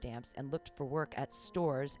food stamps and looked for work at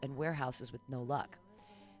stores and warehouses with no luck.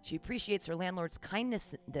 She appreciates her landlord's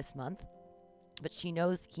kindness this month, but she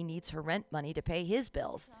knows he needs her rent money to pay his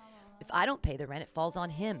bills. If I don't pay the rent, it falls on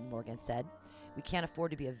him, Morgan said. We can't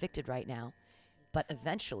afford to be evicted right now, but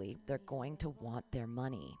eventually they're going to want their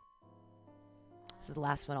money. This is the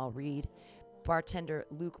last one I'll read. Bartender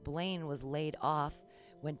Luke Blaine was laid off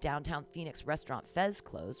when downtown Phoenix restaurant Fez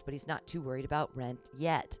closed, but he's not too worried about rent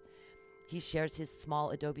yet. He shares his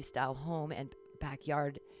small Adobe-style home and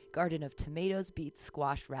backyard garden of tomatoes, beets,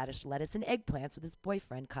 squash, radish, lettuce, and eggplants with his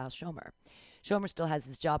boyfriend, Kyle Schomer. Schomer still has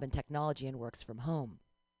his job in technology and works from home.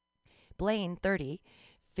 Blaine, 30,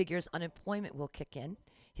 figures unemployment will kick in.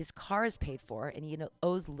 His car is paid for, and he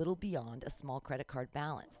owes little beyond a small credit card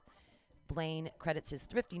balance. Blaine credits his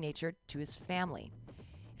thrifty nature to his family,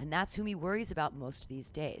 and that's whom he worries about most these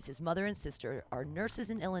days. His mother and sister are nurses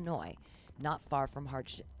in Illinois, not far from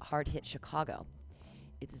hard-hit Chicago.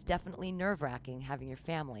 It's definitely nerve-wracking having your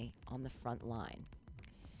family on the front line.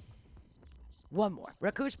 One more.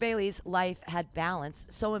 Rakush Bailey's life had balance,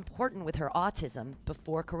 so important with her autism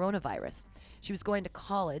before coronavirus. She was going to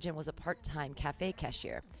college and was a part-time cafe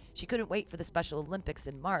cashier. She couldn't wait for the Special Olympics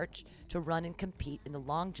in March to run and compete in the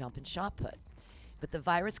long jump and shot put. But the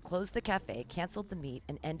virus closed the cafe, canceled the meet,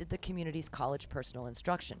 and ended the community's college personal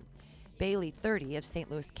instruction. Bailey, 30, of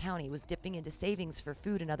St. Louis County, was dipping into savings for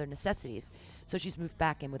food and other necessities, so she's moved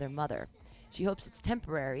back in with her mother. She hopes it's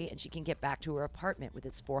temporary and she can get back to her apartment with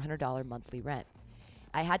its $400 monthly rent.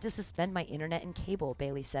 I had to suspend my internet and cable,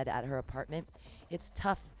 Bailey said at her apartment. It's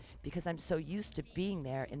tough because I'm so used to being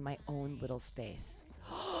there in my own little space.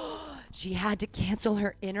 She had to cancel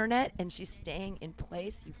her internet and she's staying in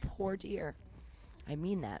place? You poor dear. I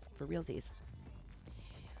mean that, for realsies.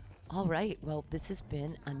 All right. Well, this has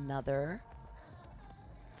been another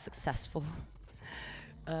successful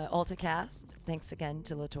Alta-Cast. Thanks again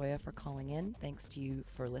to LaToya for calling in. Thanks to you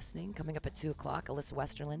for listening. Coming up at 2 o'clock, Alyssa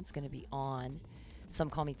Westerland's going to be on Some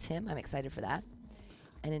Call Me Tim. I'm excited for that.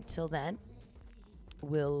 And until then,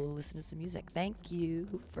 we'll listen to some music. Thank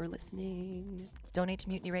you for listening. Donate to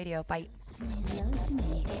Mutiny Radio. Bye.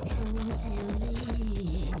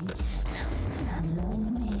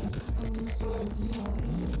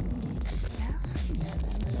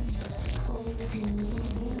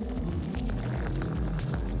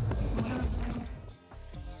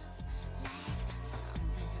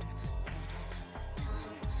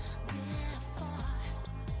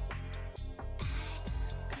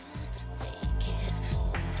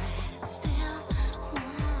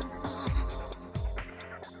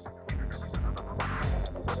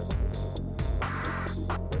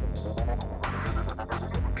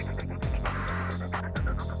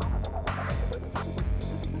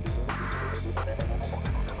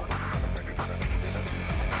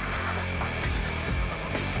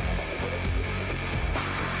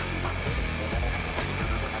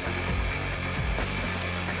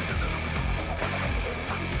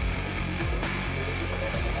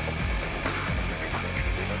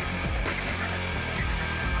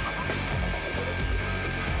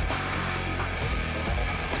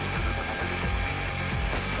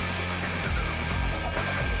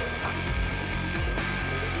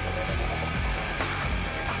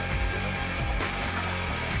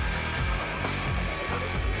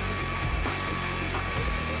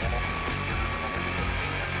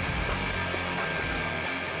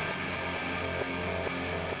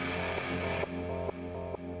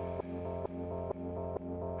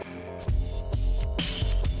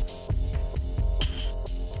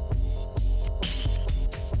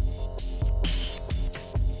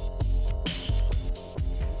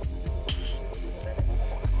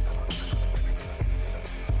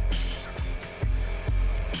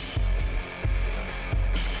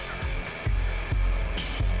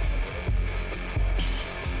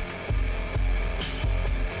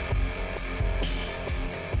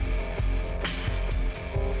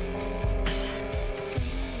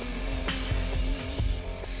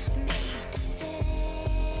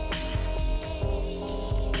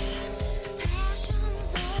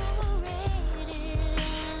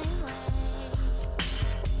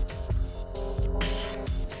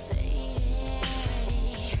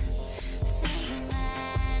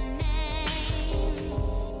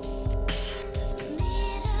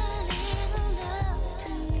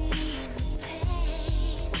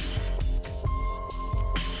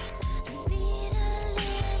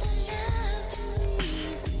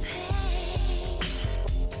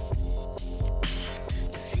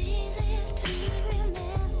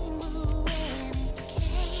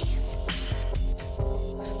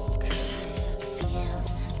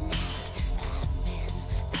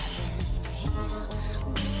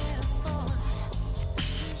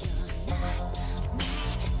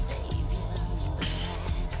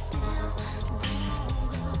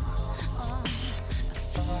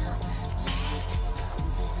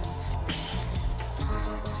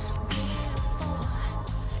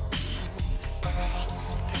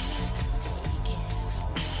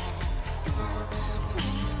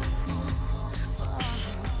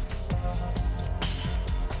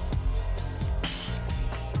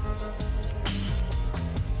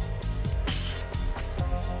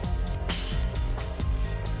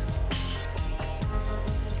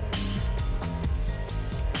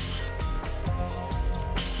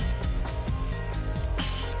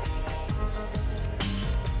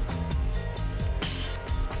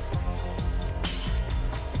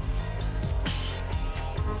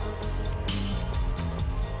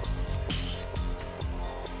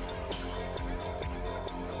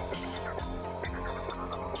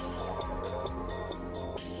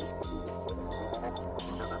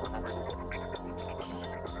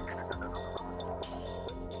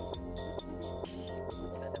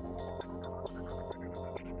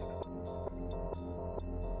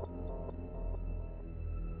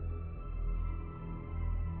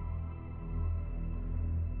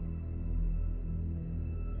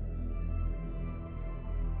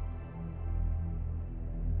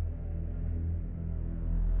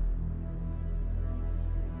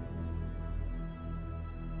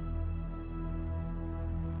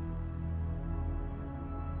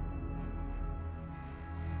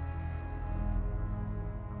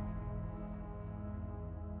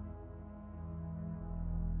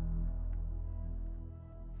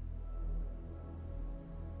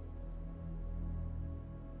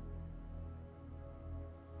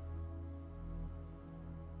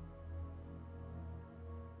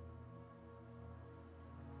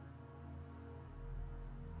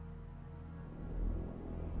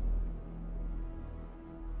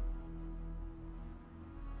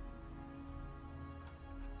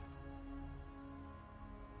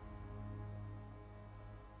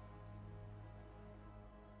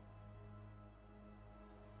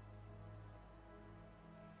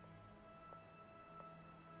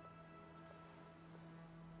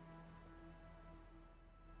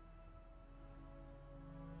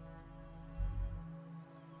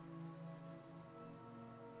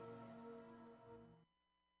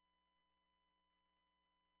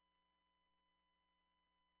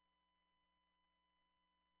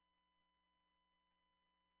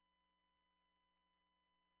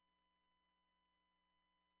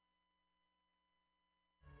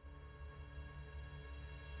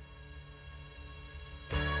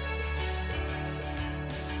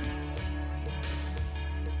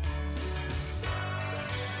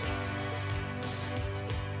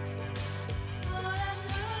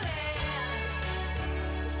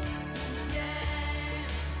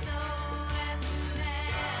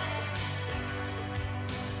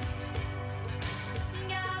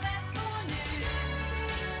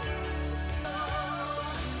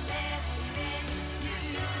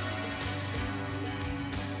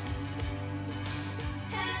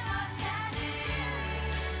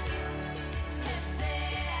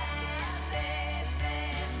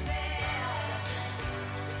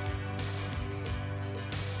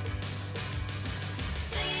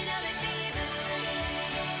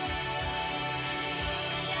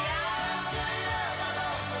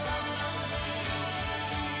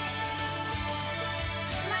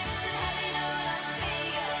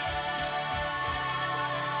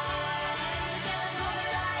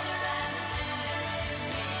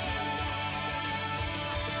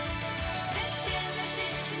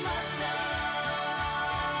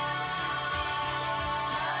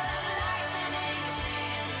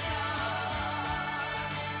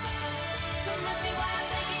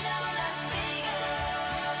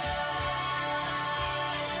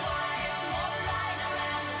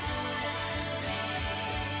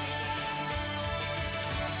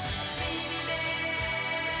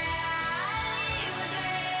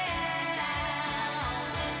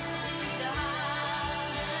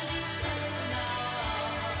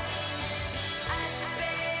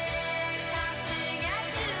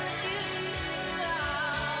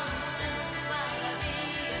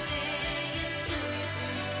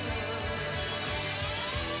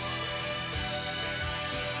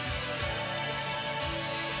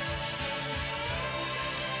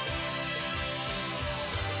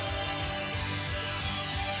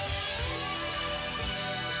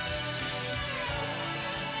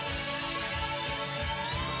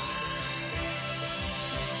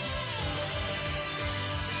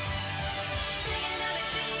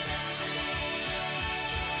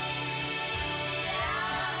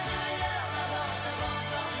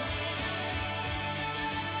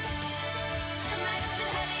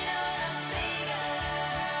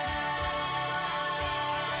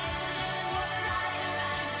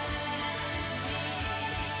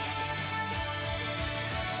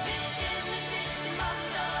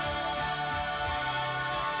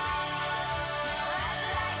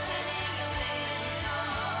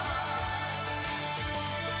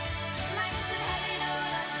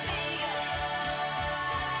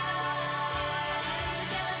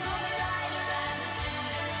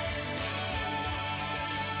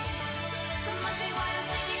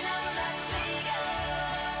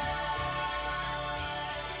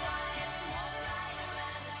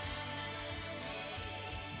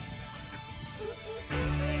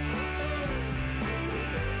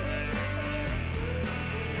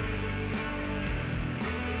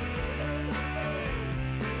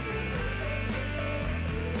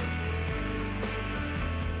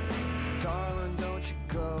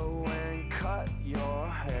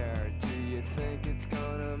 you think it's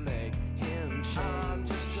gonna make him change? I'm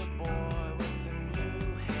just a boy with a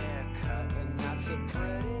new haircut, and that's a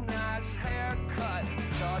pretty nice haircut.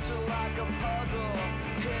 Torture like a puzzle,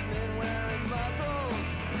 hitmen wearing muzzles.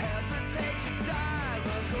 Hesitate to die,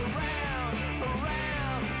 look around,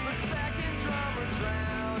 around. The second drummer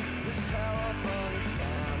drowned, his telephone is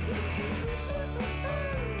found.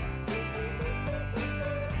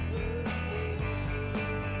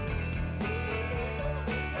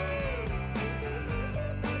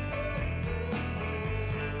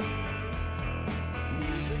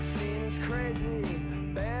 Music scene is crazy,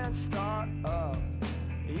 bands start up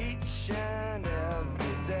each and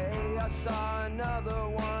every day. I saw another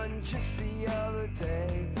one just the other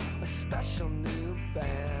day, a special new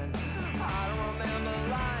band. I don't remember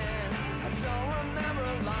lying, I don't remember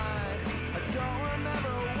a line, I don't remember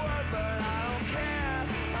a word, but I don't care,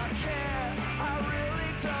 I care, I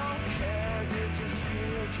really don't care. Did you see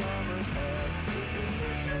the drummer's head?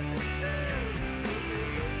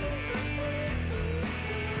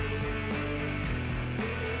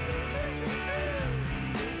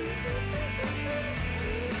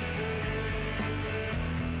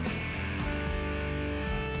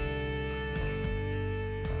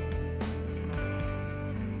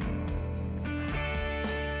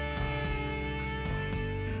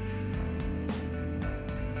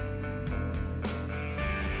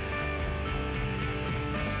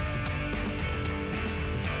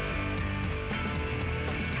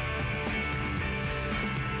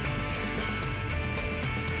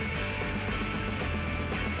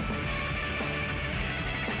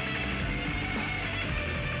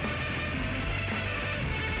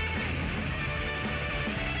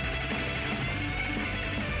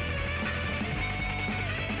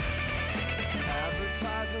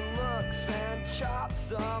 Advertising looks and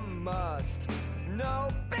chops a must. No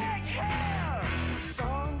big hair.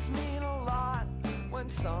 Songs mean a lot when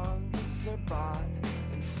songs are bought,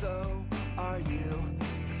 and so are you.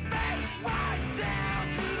 Face right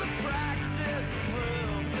down to the